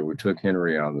days later. We took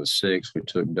Henry on the 6th. We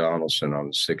took Donelson on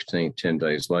the 16th, 10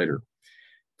 days later.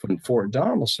 When Fort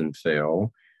Donelson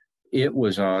fell, it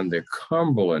was on the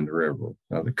Cumberland River.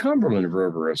 Now, the Cumberland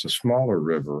River is a smaller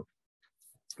river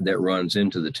that runs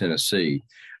into the Tennessee,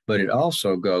 but it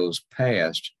also goes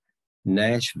past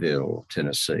Nashville,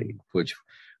 Tennessee, which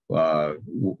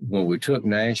when we took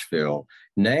Nashville,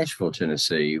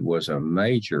 Tennessee was a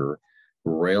major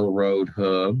railroad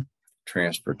hub,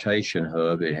 transportation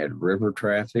hub. It had river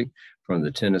traffic from the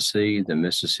Tennessee, the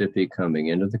Mississippi coming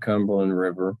into the Cumberland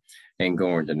River and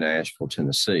going to Nashville,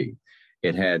 Tennessee.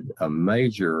 It had a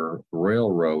major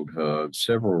railroad hub,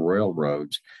 several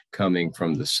railroads coming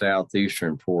from the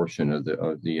southeastern portion of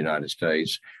the United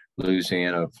States,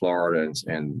 Louisiana, Florida,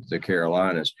 and the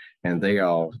Carolinas, and they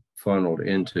all funneled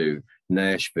into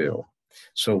Nashville.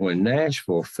 So when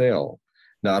Nashville fell,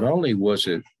 Not only was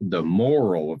it the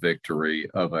moral victory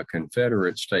of a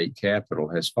Confederate state capital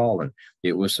has fallen,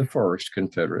 it was the first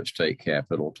Confederate state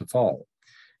capital to fall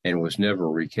and was never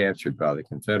recaptured by the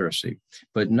Confederacy.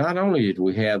 But not only did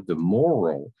we have the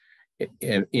moral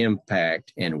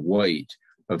impact and weight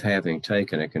of having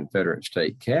taken a Confederate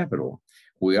state capital,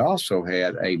 we also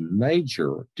had a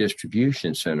major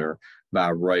distribution center by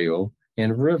rail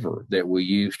and river that we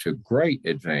used to great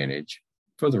advantage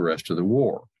for the rest of the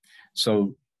war.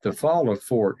 So the fall of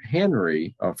Fort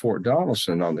Henry, Fort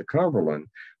Donelson on the Cumberland,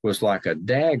 was like a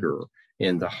dagger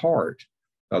in the heart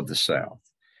of the South.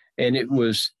 And it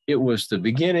was the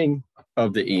beginning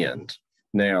of the end.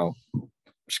 Now,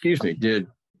 excuse me, did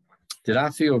I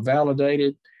feel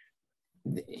validated?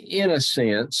 In a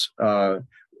sense,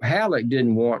 Halleck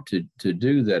didn't want to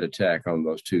do that attack on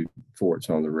those two forts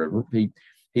on the river. He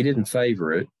didn't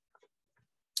favor it.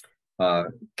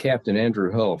 Captain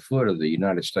Andrew Hull Foote of the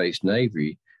United States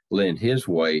Navy lent his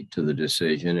weight to the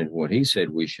decision, and when he said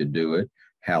we should do it,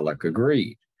 Halleck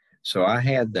agreed. So I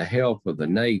had the help of the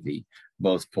Navy,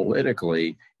 both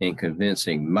politically in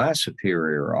convincing my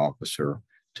superior officer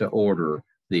to order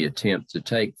the attempt to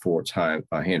take Forts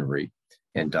Henry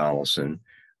and Donelson,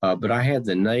 but I had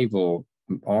the naval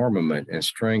armament and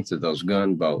strength of those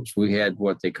gunboats. We had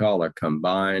what they call a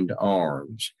combined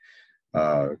arms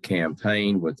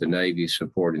campaign with the Navy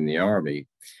supporting the Army.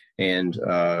 And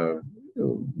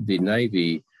the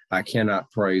Navy, I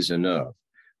cannot praise enough.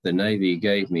 The Navy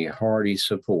gave me hearty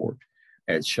support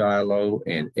at Shiloh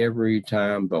and every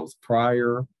time, both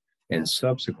prior and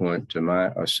subsequent to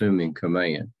my assuming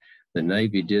command. The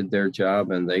Navy did their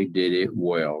job and they did it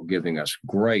well, giving us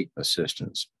great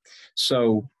assistance.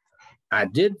 So I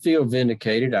did feel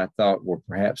vindicated. I thought, well,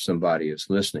 perhaps somebody is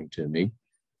listening to me.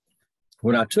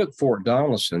 When I took Fort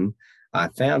Donelson, I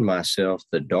found myself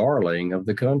the darling of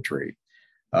the country.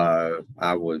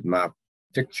 My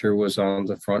picture was on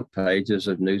the front pages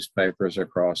of newspapers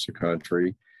across the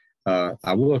country.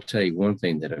 I will tell you one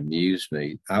thing that amused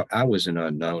me. I was an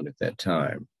unknown at that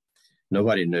time.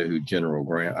 Nobody knew who General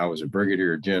Grant. I was a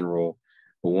brigadier general,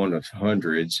 one of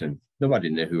hundreds, and nobody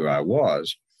knew who I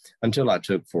was until I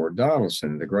took Fort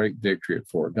Donelson, the great victory at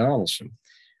Fort Donelson.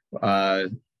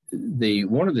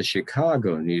 One of the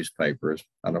Chicago newspapers,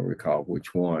 I don't recall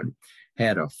which one,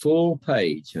 had a full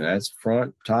page, and that's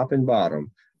front, top, and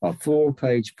bottom, a full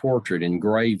page portrait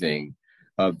engraving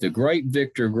of the great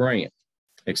Victor Grant,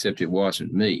 except it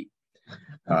wasn't me.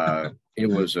 It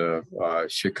was a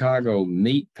Chicago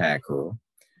meat packer,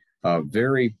 a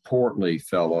very portly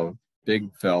fellow,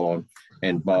 big fellow,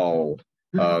 and bald,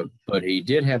 but he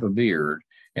did have a beard.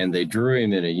 And they drew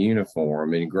him in a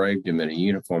uniform, engraved him in a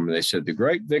uniform, and they said, "The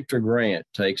great Victor Grant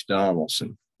takes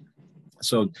Donelson."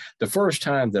 So the first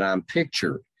time that I'm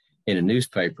pictured in a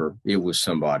newspaper, it was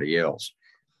somebody else,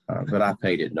 but I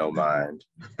paid it no mind.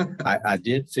 I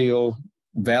did feel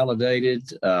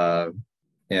validated,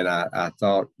 and I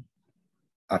felt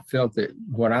that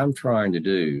what I'm trying to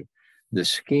do, the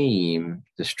scheme,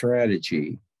 the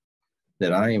strategy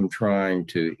that I am trying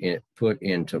to put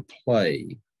into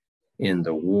play in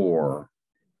the war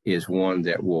is one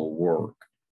that will work,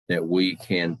 that we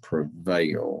can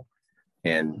prevail.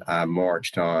 And I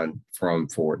marched on from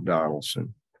Fort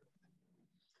Donelson.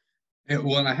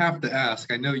 Well, and I have to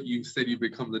ask, I know you said you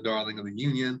become the darling of the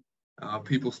Union.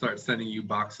 People start sending you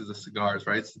boxes of cigars,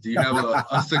 right? So do you have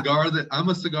a cigar that, I'm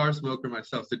a cigar smoker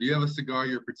myself, so do you have a cigar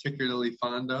you're particularly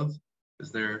fond of?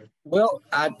 Is there? Well,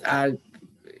 I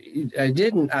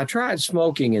tried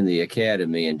smoking in the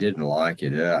academy and didn't like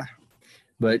it.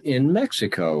 But in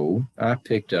Mexico, I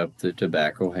picked up the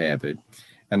tobacco habit,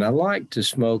 and I like to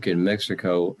smoke in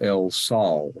Mexico El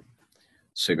Sol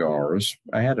cigars.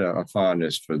 I had a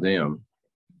fondness for them,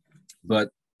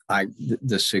 but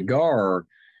the cigar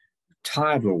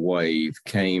tidal wave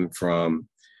came from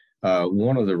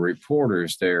one of the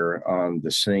reporters there on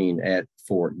the scene at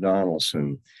Fort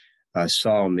Donelson.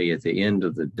 Saw me at the end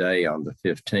of the day on the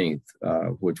 15th,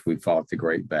 which we fought the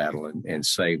great battle and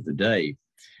saved the day.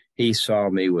 He saw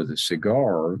me with a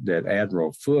cigar that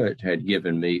Admiral Foote had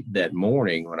given me that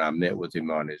morning when I met with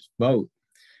him on his boat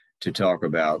to talk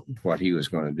about what he was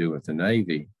going to do with the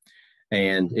Navy.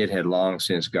 And it had long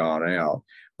since gone out.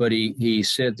 But he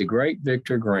said, "The great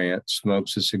Victor Grant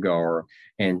smokes a cigar,"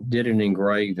 and did an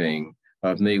engraving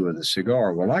of me with a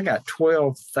cigar. Well, I got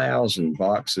 12,000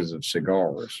 boxes of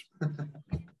cigars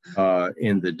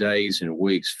in the days and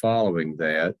weeks following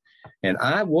that. And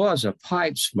I was a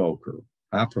pipe smoker.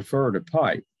 I preferred a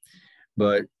pipe,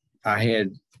 but I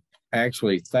had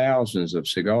actually thousands of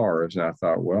cigars, and I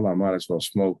thought, well, I might as well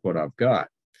smoke what I've got.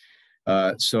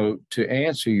 So to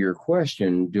answer your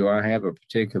question, do I have a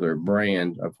particular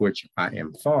brand of which I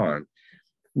am fond?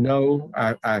 No,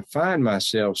 I find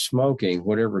myself smoking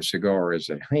whatever cigar is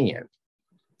at hand.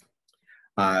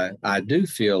 I do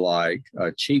feel like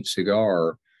a cheap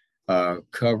cigar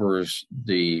covers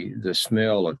the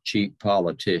smell of cheap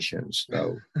politicians,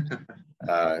 though.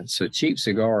 So cheap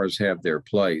cigars have their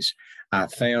place. I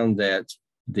found that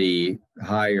the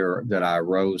higher that I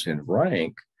rose in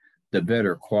rank, the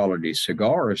better quality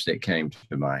cigars that came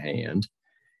to my hand.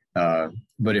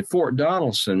 But at Fort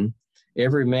Donelson,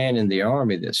 every man in the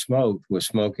Army that smoked was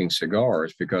smoking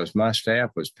cigars because my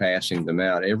staff was passing them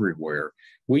out everywhere.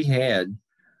 We had,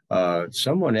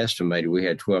 someone estimated we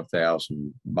had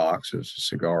 12,000 boxes of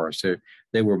cigars. So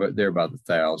they were there by the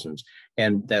thousands.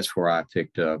 And that's where I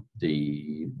picked up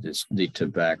the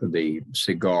tobacco, the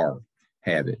cigar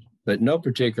habit, but no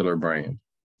particular brand.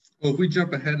 Well, if we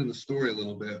jump ahead in the story a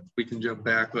little bit, we can jump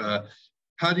back.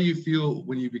 How do you feel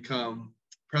when you become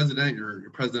president, your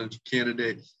presidential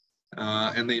candidate,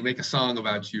 and they make a song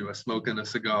about you smoking a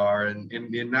cigar, and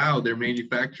now they're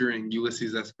manufacturing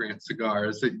Ulysses S. Grant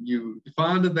cigars? Are you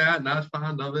fond of that, not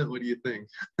fond of it? What do you think?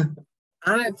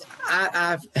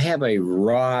 I have a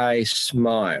wry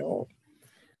smile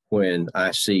when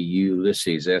I see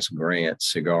Ulysses S. Grant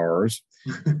cigars.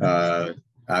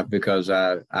 Because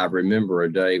I remember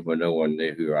a day when no one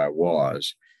knew who I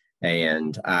was,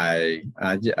 and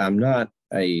I'm not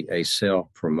a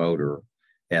self-promoter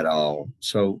at all.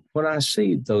 So when I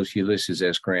see those Ulysses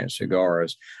S. Grant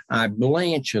cigars, I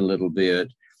blanch a little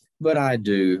bit, but I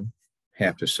do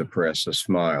have to suppress a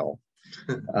smile.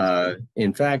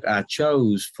 In fact, I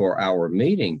chose for our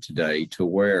meeting today to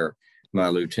wear my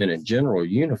lieutenant general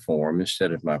uniform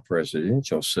instead of my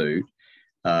presidential suit,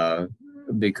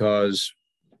 because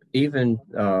even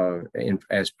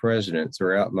as president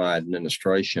throughout my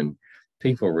administration,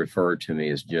 people referred to me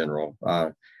as general.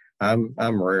 I'm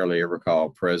rarely ever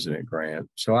called President Grant,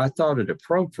 so I thought it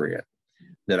appropriate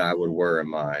that I would wear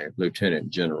my lieutenant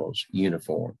general's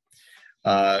uniform.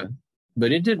 But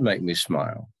it did make me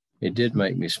smile. It did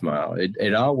make me smile.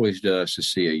 It always does to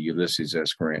see a Ulysses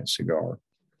S. Grant cigar.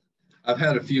 I've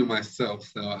had a few myself,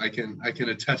 so I can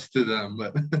attest to them.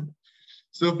 But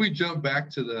so if we jump back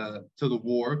to the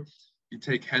war, you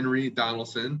take Henry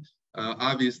Donelson.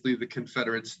 Obviously, the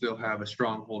Confederates still have a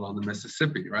stronghold on the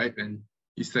Mississippi, right? And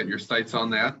you set your sights on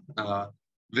that,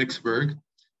 Vicksburg.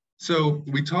 So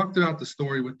we talked about the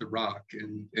story with the Rock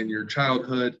and your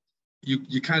childhood.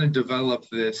 You kind of developed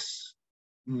this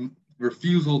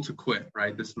refusal to quit,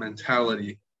 right? This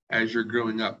mentality as you're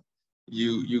growing up.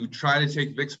 You try to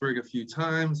take Vicksburg a few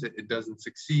times. It doesn't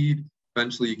succeed.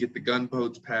 Eventually, you get the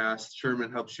gunboats passed. Sherman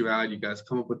helps you out. You guys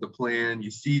come up with a plan. You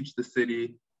siege the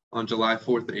city. On July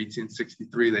 4th,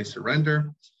 1863, they surrender.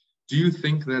 Do you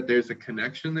think that there's a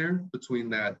connection there between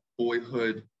that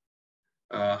boyhood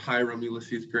Hiram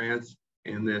Ulysses Grant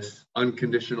and this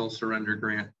unconditional surrender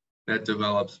grant that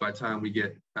develops by the time we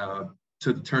get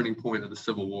to the turning point of the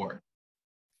Civil War?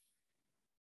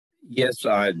 Yes,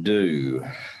 I do.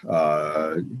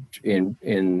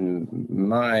 In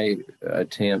my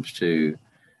attempts to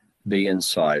be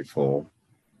insightful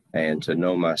and to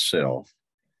know myself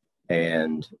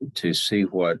and to see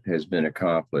what has been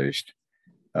accomplished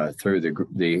through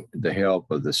the help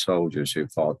of the soldiers who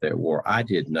fought that war, I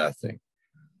did nothing.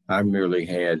 I merely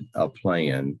had a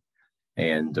plan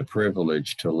and the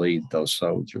privilege to lead those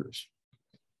soldiers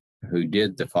who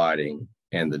did the fighting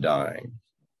and the dying.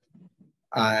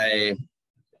 I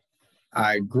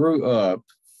grew up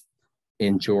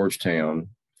in Georgetown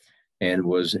and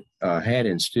was had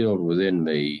instilled within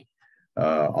me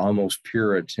almost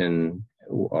Puritan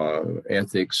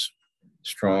ethics,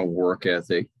 strong work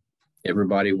ethic.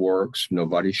 Everybody works,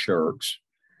 nobody shirks.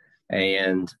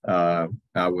 And I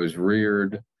was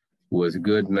reared with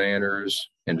good manners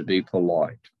and to be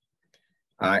polite.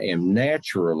 I am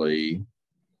naturally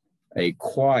a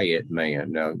quiet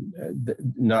man. Now,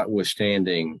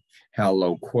 notwithstanding how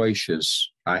loquacious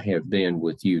I have been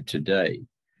with you today,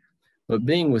 but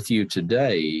being with you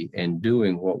today and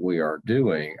doing what we are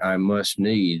doing, I must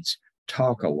needs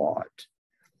talk a lot.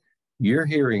 You're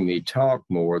hearing me talk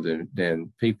more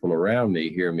than people around me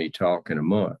hear me talk in a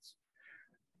month.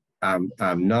 I'm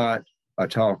not a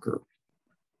talker,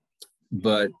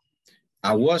 but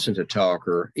I wasn't a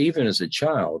talker even as a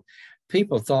child.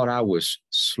 People thought I was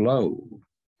slow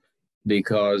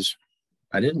because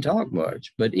I didn't talk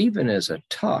much. But even as a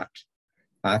tot,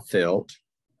 I felt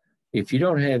if you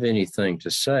don't have anything to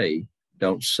say,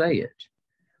 don't say it.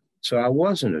 So I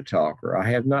wasn't a talker. I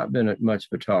have not been much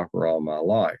of a talker all my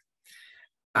life.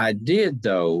 I did,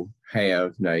 though,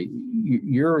 have, now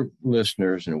your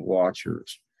listeners and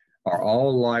watchers are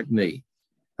all like me.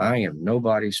 I am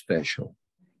nobody special.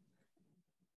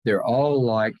 They're all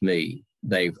like me.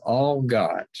 They've all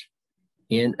got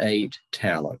innate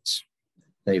talents.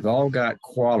 They've all got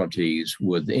qualities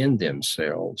within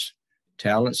themselves,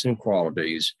 talents and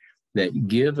qualities that,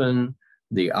 given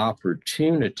the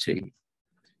opportunity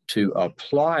to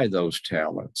apply those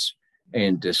talents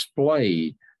and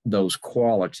display those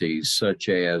qualities, such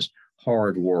as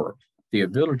hard work, the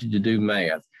ability to do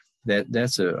math,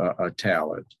 that's a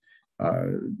talent.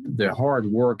 The hard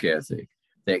work ethic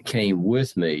that came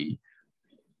with me,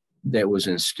 that was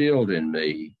instilled in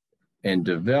me and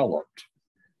developed,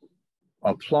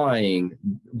 applying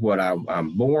what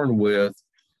I'm born with,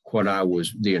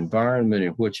 the environment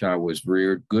in which I was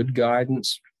reared, good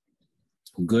guidance,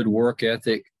 good work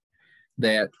ethic,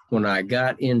 that when I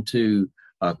got into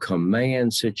a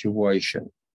command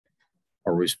situation,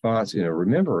 a response,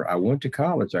 remember, I went to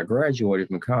college, I graduated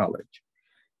from college.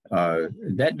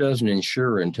 That doesn't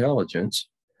ensure intelligence,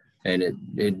 and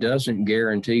it doesn't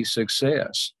guarantee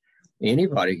success.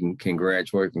 Anybody can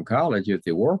graduate from college if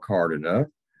they work hard enough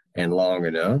and long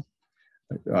enough.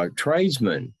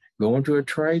 Tradesmen, going to a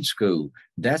trade school,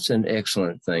 that's an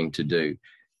excellent thing to do.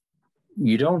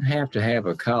 You don't have to have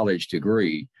a college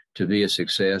degree to be a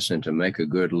success and to make a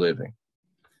good living.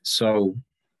 So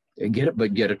get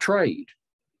a trade.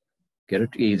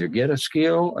 Either get a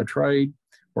skill, a trade,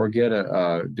 or get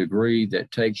a degree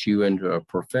that takes you into a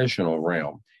professional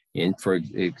realm. For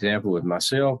example, with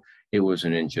myself, it was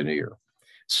an engineer.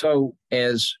 So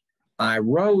as I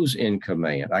rose in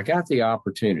command, I got the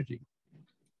opportunity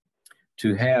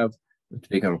to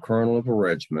become colonel of a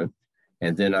regiment,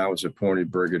 and then I was appointed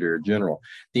brigadier general.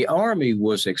 The Army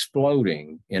was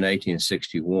exploding in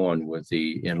 1861 with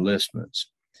the enlistments.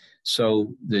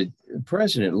 So the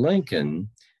President Lincoln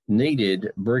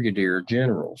needed brigadier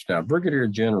generals. Now, brigadier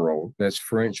general, that's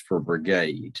French for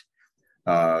brigade,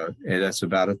 and that's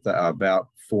about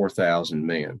 4,000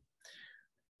 men.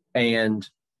 And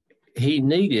he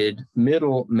needed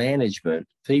middle management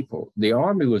people. The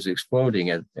Army was exploding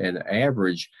at an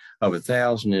average of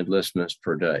 1,000 enlistments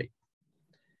per day.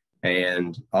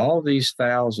 And all these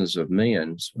thousands of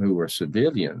men who were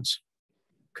civilians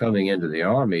coming into the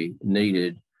Army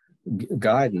needed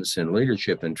guidance and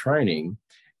leadership and training.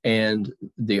 And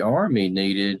the Army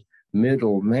needed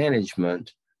middle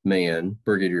management men,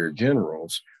 brigadier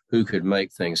generals, who could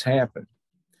make things happen.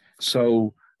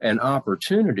 So an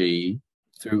opportunity,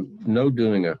 through no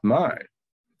doing of mine,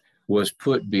 was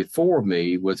put before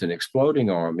me with an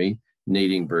exploding Army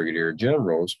needing brigadier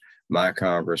generals. My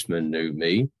congressman knew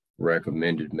me,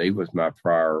 recommended me with my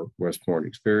prior West Point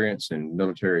experience and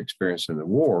military experience in the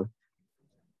war,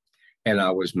 and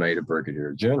I was made a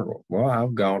brigadier general. Well,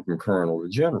 I've gone from colonel to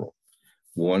general,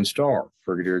 1 star,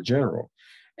 brigadier general.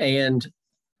 And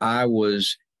I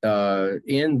was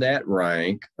in that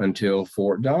rank until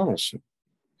Fort Donelson.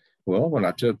 Well, when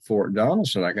I took Fort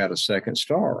Donelson, I got a 2nd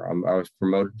star. I was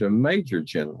promoted to major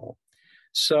general.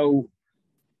 So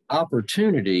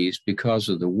opportunities, because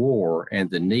of the war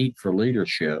and the need for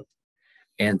leadership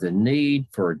and the need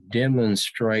for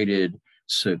demonstrated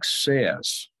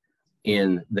success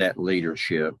in that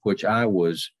leadership, which I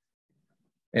was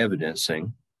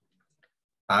evidencing,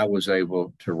 I was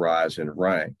able to rise in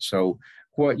rank. So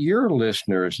what your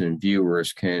listeners and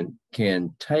viewers can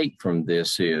take from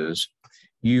this is,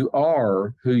 you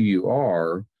are who you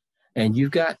are, and you've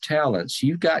got talents,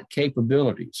 you've got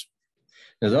capabilities.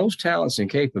 Now, those talents and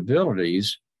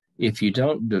capabilities, if you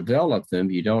don't develop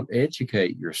them, you don't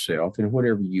educate yourself in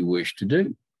whatever you wish to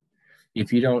do.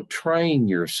 If you don't train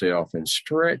yourself and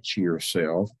stretch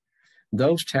yourself,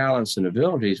 those talents and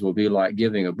abilities will be like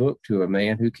giving a book to a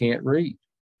man who can't read.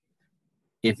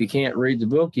 If you can't read the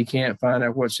book, you can't find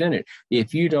out what's in it.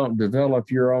 If you don't develop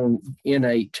your own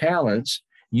innate talents,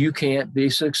 you can't be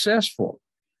successful.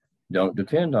 Don't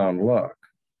depend on luck.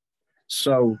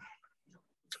 So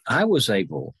I was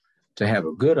able to have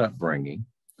a good upbringing,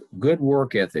 good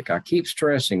work ethic. I keep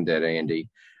stressing that, Andy.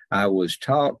 I was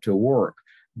taught to work.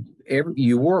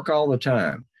 You work all the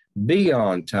time. Be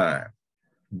on time.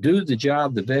 Do the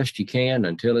job the best you can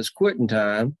until it's quitting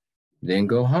time, then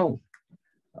go home.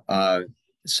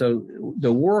 So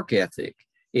the work ethic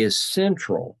is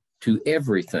central to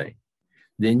everything.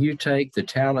 Then you take the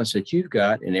talents that you've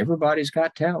got, and everybody's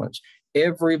got talents.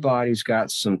 Everybody's got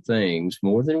some things,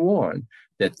 more than one,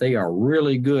 that they are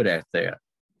really good at that.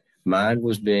 Mine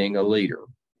was being a leader.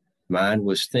 Mine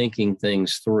was thinking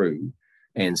things through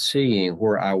and seeing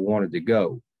where I wanted to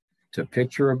go, to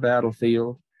picture a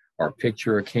battlefield or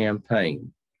picture a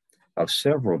campaign of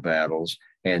several battles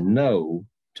and know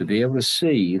to be able to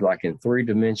see, like in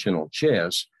three-dimensional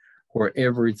chess, where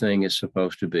everything is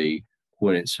supposed to be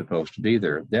when it's supposed to be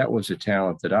there. That was a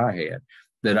talent that I had,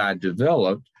 that I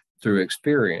developed through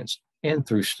experience and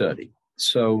through study.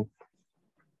 So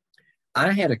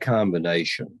I had a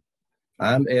combination.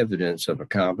 I'm evidence of a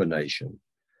combination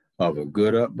of a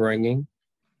good upbringing,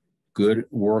 good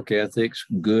work ethics,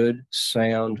 good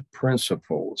sound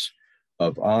principles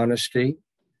of honesty,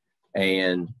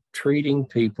 and treating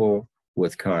people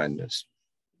with kindness.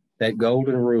 That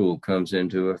golden rule comes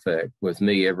into effect with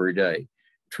me every day.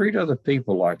 Treat other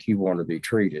people like you want to be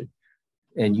treated.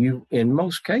 And you, in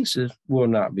most cases, will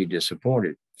not be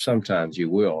disappointed. Sometimes you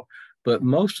will, but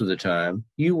most of the time,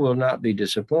 you will not be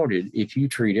disappointed if you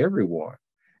treat everyone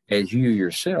as you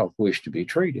yourself wish to be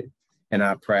treated. And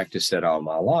I practiced that all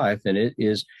my life. And it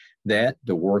is that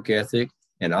the work ethic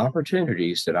and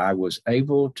opportunities that I was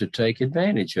able to take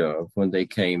advantage of when they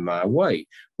came my way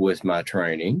with my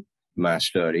training, my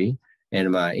study,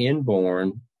 and my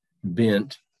inborn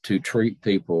bent to treat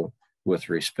people with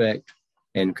respect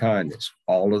and kindness.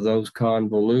 All of those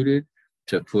convoluted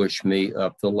to push me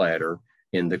up the ladder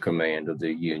in the command of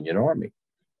the Union Army.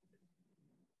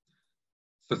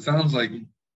 So it sounds like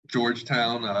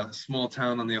Georgetown, a small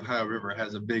town on the Ohio River,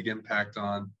 has a big impact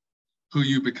on who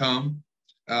you become.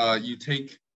 You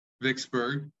take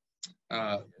Vicksburg,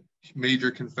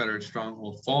 major Confederate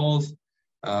stronghold falls.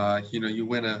 You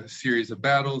win a series of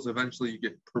battles. Eventually, you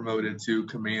get promoted to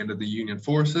command of the Union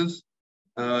forces.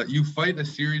 You fight a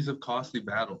series of costly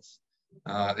battles.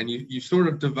 And you sort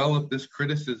of develop this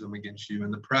criticism against you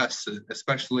in the press,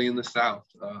 especially in the South.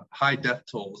 High death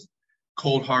tolls,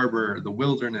 Cold Harbor, the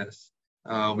Wilderness.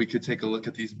 We could take a look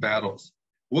at these battles.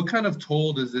 What kind of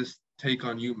toll does this take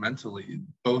on you mentally,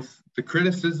 both the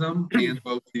criticism and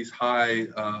both these high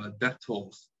death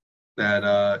tolls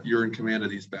that you're in command of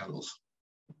these battles?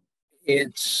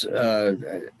 It's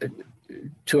to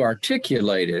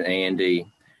articulate it,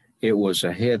 Andy, it was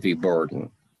a heavy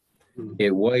burden.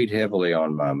 It weighed heavily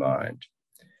on my mind,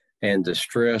 and the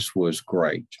stress was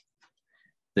great.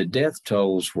 The death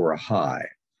tolls were high,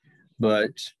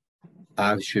 but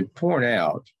I should point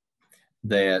out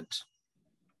that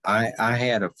I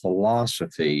had a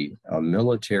philosophy, a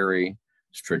military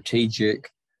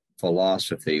strategic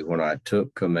philosophy when I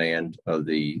took command of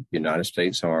the United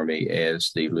States Army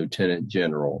as the Lieutenant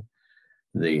General.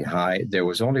 There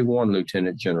was only one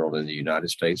Lieutenant General in the United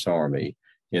States Army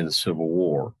in the Civil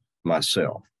War,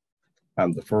 myself.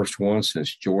 I'm the first one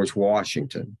since George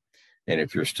Washington. And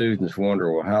if your students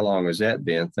wonder, well, how long has that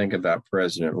been? Think about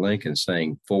President Lincoln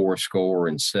saying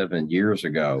 77 years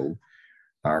ago,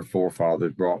 our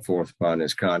forefathers brought forth upon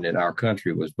this continent, our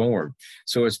country was born.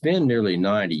 So it's been nearly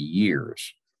 90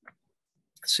 years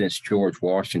since George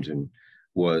Washington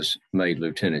was made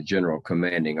Lieutenant General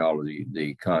commanding all of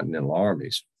the Continental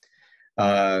armies.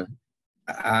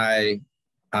 I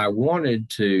wanted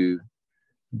to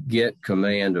get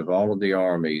command of all of the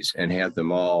armies and have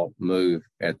them all move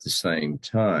at the same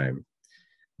time.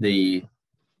 The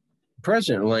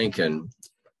President Lincoln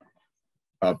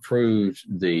approved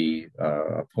the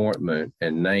appointment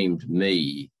and named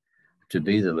me to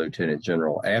be the Lieutenant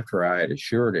General after I had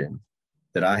assured him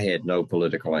that I had no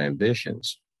political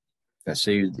ambitions. Now,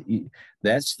 see,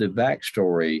 that's the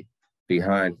backstory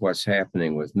behind what's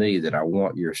happening with me that I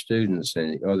want your students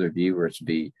and other viewers to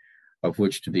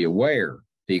be aware,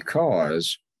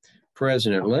 because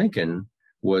President Lincoln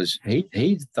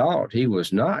he thought he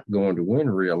was not going to win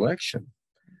re-election.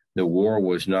 The war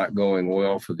was not going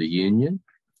well for the Union.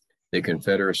 The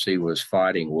Confederacy was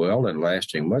fighting well and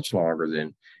lasting much longer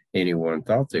than anyone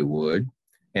thought they would.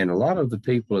 And a lot of the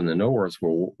people in the North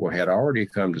had already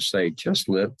come to say, just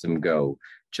let them go,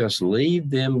 just leave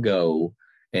them go,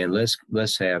 and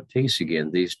let's have peace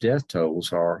again. These death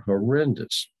tolls are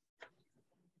horrendous.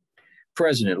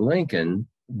 President Lincoln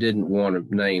didn't want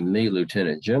to name me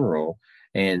Lieutenant General,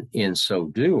 and in so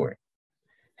doing,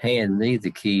 hand me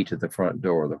the key to the front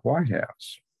door of the White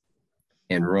House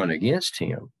and run against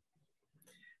him.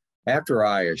 After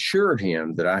I assured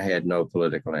him that I had no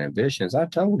political ambitions, I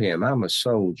told him I'm a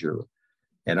soldier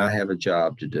and I have a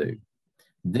job to do.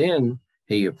 Then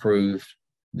he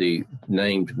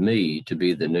named me to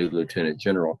be the new Lieutenant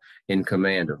General in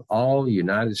command of all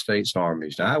United States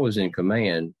armies. Now, I was in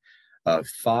command of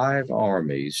 5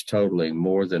 armies totaling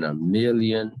more than 1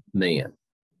 million men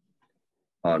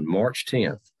on March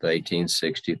 10th,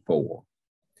 1864.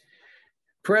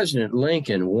 President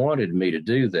Lincoln wanted me to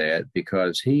do that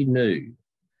because he knew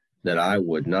that I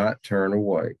would not turn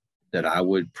away, that I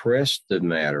would press the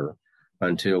matter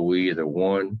until we either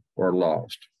won or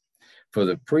lost. For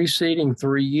the preceding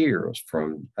 3 years,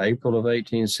 from April of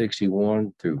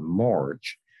 1861 through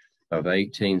March of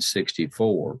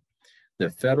 1864, the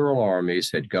federal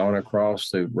armies had gone across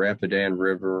the Rapidan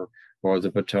River or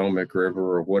the Potomac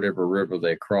River or whatever river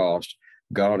they crossed,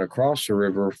 gone across the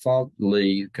river, fought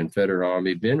Lee, Confederate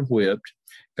Army, been whipped,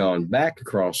 gone back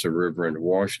across the river into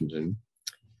Washington,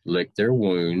 licked their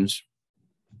wounds,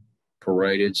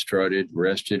 paraded, strutted,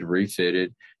 rested,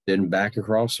 refitted, then back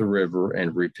across the river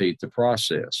and repeat the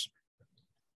process.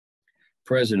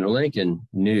 President Lincoln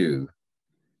knew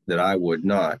that I would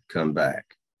not come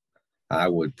back. I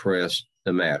would press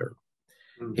the matter.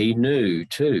 He knew,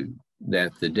 too,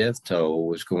 that the death toll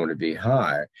was going to be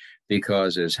high,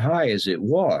 because as high as it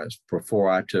was before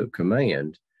I took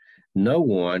command, no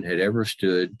one had ever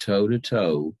stood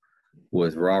toe-to-toe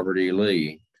with Robert E.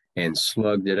 Lee and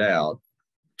slugged it out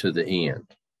to the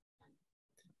end.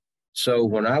 So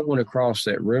when I went across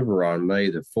that river on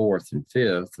May the 4th and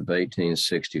 5th of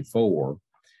 1864,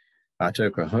 I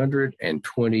took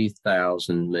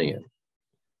 120,000 men.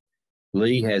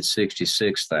 Lee had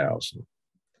 66,000.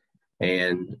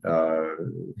 And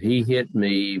he hit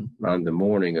me on the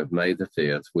morning of May the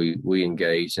 5th. We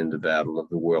engaged in the Battle of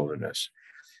the Wilderness.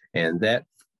 And that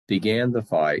began the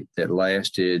fight that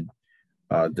lasted,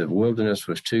 the Wilderness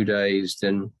was 2 days.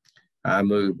 Then I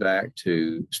moved back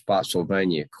to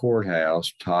Spotsylvania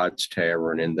Courthouse, Todd's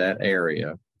Tavern, in that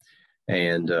area.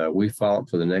 And we fought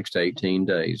for the next 18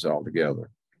 days altogether.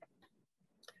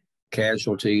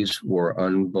 Casualties were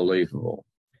unbelievable.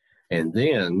 And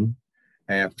then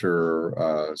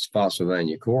after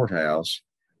Spotsylvania Courthouse,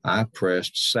 I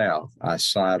pressed south. I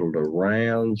sidled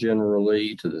around General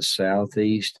Lee to the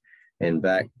southeast and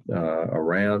back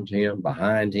around him,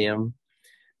 behind him,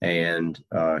 and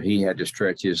he had to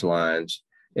stretch his lines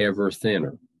ever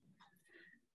thinner.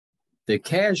 The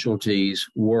casualties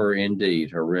were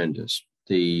indeed horrendous.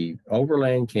 The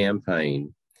overland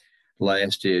campaign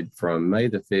lasted from May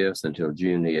the 5th until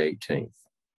June the 18th.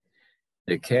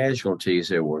 The casualties,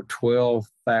 there were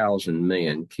 12,000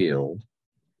 men killed.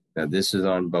 Now, this is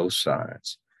on both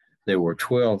sides. There were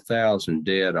 12,000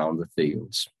 dead on the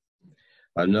fields.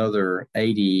 Another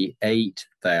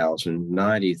 88,000,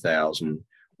 90,000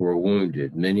 were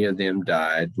wounded. Many of them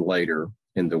died later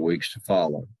in the weeks to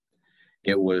follow.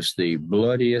 It was the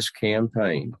bloodiest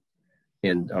campaign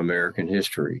in American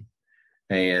history.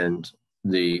 And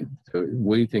the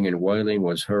weeping and wailing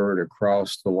was heard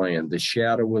across the land. The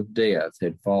shadow of death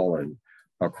had fallen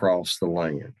across the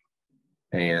land.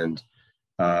 And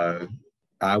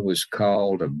I was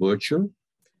called a butcher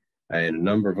and a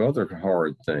number of other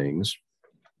hard things.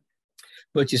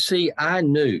 But you see, I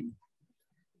knew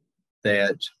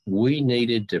that we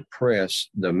needed to press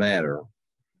the matter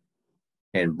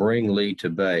and bring Lee to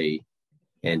bay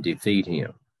and defeat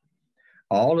him.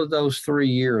 All of those 3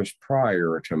 years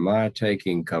prior to my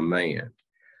taking command,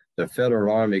 the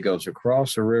Federal Army goes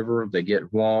across the river, they get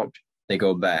whomped, they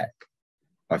go back.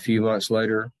 A few months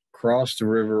later, cross the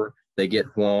river, they get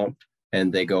whomped,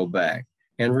 and they go back.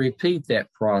 And repeat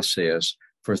that process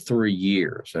for 3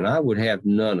 years. And I would have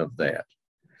none of that.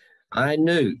 I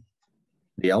knew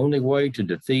the only way to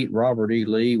defeat Robert E.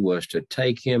 Lee was to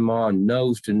take him on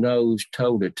nose to nose,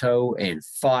 toe to toe, and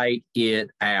fight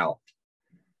it out.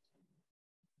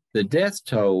 The death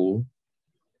toll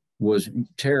was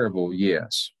terrible,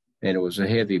 yes, and it was a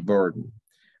heavy burden.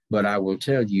 But I will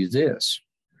tell you this,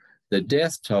 the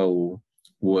death toll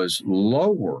was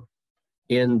lower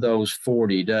in those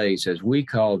 40 days, as we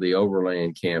call the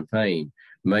Overland Campaign,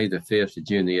 May the 5th to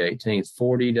June the 18th,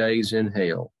 40 days in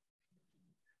hell.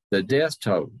 The death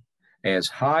toll, as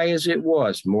high as it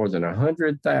was, more than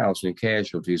 100,000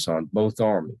 casualties on both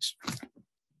armies,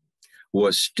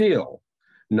 was still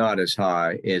not as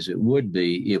high as it would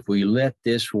be if we let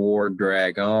this war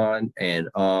drag on and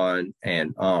on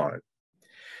and on.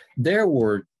 There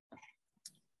were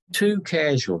 2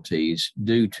 casualties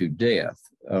due to death,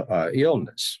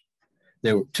 illness.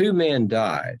 There were 2 men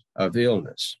died of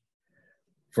illness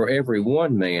for every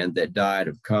 1 man that died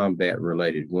of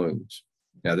combat-related wounds.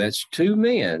 Now, that's 2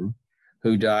 men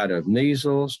who died of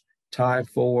measles,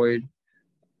 typhoid,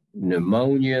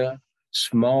 pneumonia,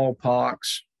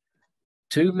 smallpox.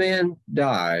 2 men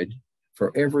died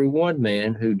for every 1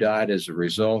 man who died as a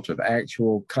result of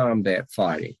actual combat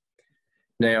fighting.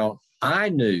 Now, I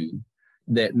knew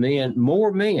that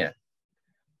more men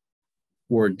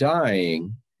were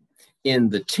dying in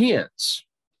the tents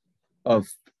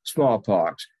of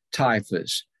smallpox,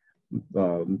 typhus,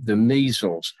 the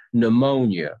measles,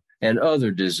 pneumonia, and other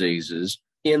diseases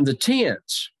in the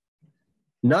tents,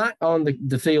 not on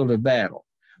the field of battle.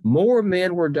 More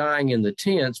men were dying in the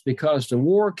tents because the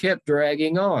war kept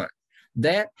dragging on.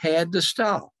 That had to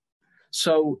stop.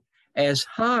 So as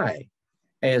high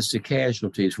as the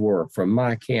casualties were from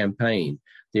my campaign,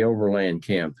 the Overland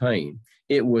campaign,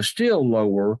 it was still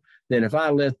lower than if I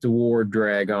let the war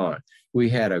drag on. We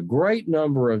had a great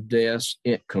number of deaths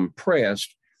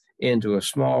compressed into a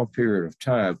small period of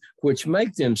time, which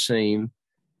make them seem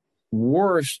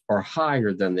worse or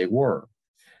higher than they were.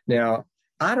 Now,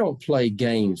 I don't play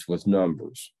games with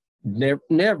numbers.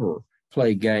 Never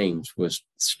play games with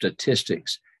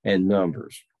statistics and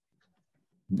numbers.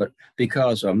 But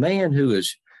because a man who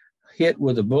is hit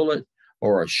with a bullet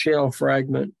or a shell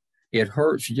fragment, it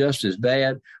hurts just as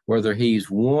bad whether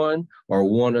he's 1 or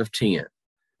 1 of 10.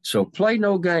 So play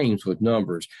no games with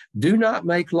numbers. Do not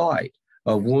make light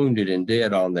of wounded and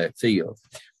dead on that field.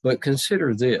 But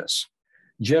consider this.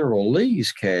 General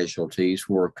Lee's casualties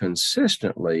were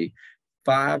consistently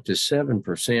 5 to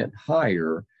 7%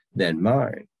 higher than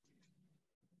mine.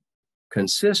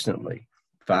 Consistently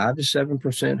 5 to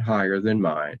 7% higher than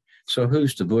mine. So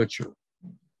who's the butcher?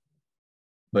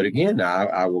 But again,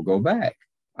 I will go back.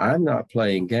 I'm not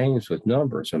playing games with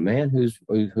numbers. A man who's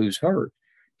hurt,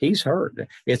 he's hurt.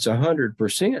 It's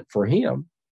 100% for him.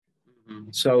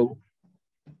 Mm-hmm. So,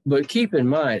 but keep in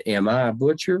mind, am I a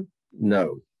butcher?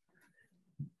 No.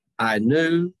 I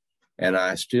knew, and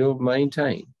I still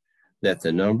maintain, that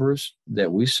the numbers that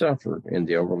we suffered in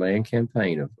the Overland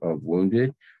campaign of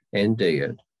wounded and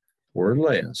dead were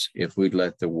less if we'd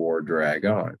let the war drag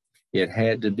on. It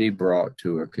had to be brought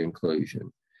to a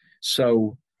conclusion.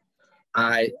 So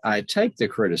I take the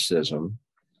criticism.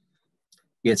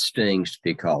 It stings to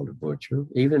be called a butcher.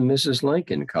 Even Mrs.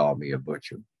 Lincoln called me a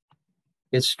butcher.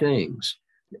 It stings.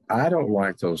 I don't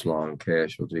like those long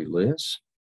casualty lists,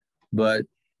 but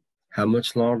how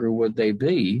much longer would they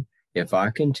be if I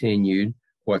continued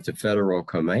what the federal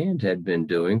command had been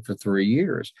doing for 3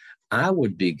 years? I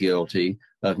would be guilty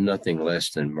of nothing less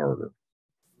than murder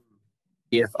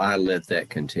if I let that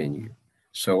continue.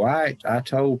 So I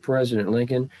told President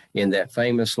Lincoln in that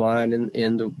famous line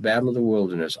in the Battle of the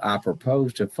Wilderness, I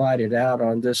propose to fight it out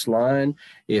on this line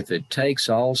if it takes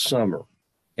all summer.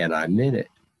 And I meant it.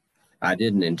 I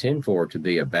didn't intend for it to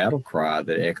be a battle cry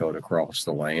that echoed across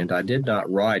the land. I did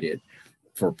not write it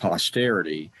for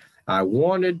posterity. I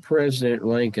wanted President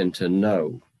Lincoln to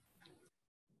know,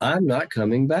 I'm not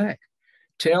coming back.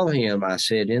 Tell him, I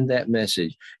said in that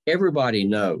message, everybody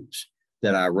knows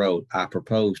that I wrote, I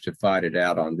propose to fight it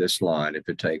out on this line if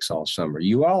it takes all summer.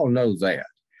 You all know that.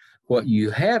 What you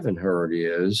haven't heard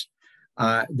is,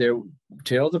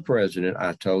 tell the president,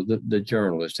 I told the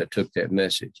journalist that took that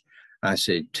message, I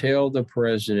said, tell the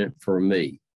president for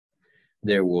me,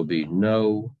 there will be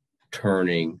no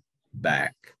turning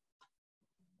back.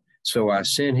 So I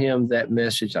sent him that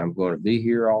message. I'm going to be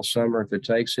here all summer if it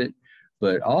takes it,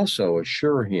 but also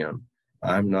assure him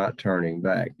I'm not turning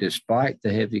back despite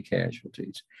the heavy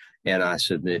casualties. And I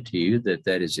submit to you that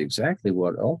that is exactly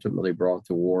what ultimately brought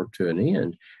the war to an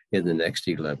end in the next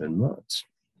 11 months.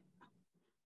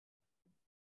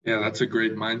 Yeah, that's a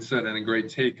great mindset and a great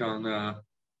take on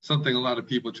something a lot of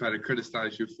people try to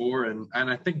criticize you for. And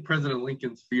I think President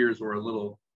Lincoln's fears were a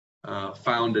little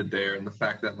founded there in the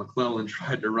fact that McClellan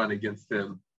tried to run against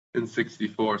him in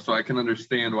 '64. So I can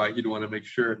understand why he'd want to make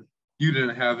sure you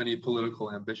didn't have any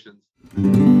political ambitions.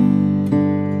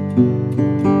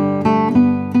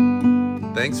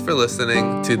 Thanks for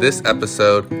listening to this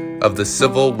episode of the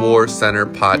Civil War Center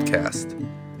podcast.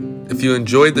 If you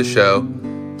enjoyed the show,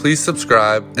 please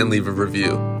subscribe and leave a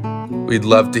review. We'd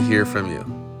love to hear from you.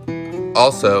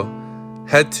 Also,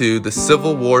 head to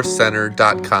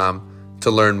thecivilwarcenter.com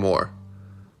to learn more.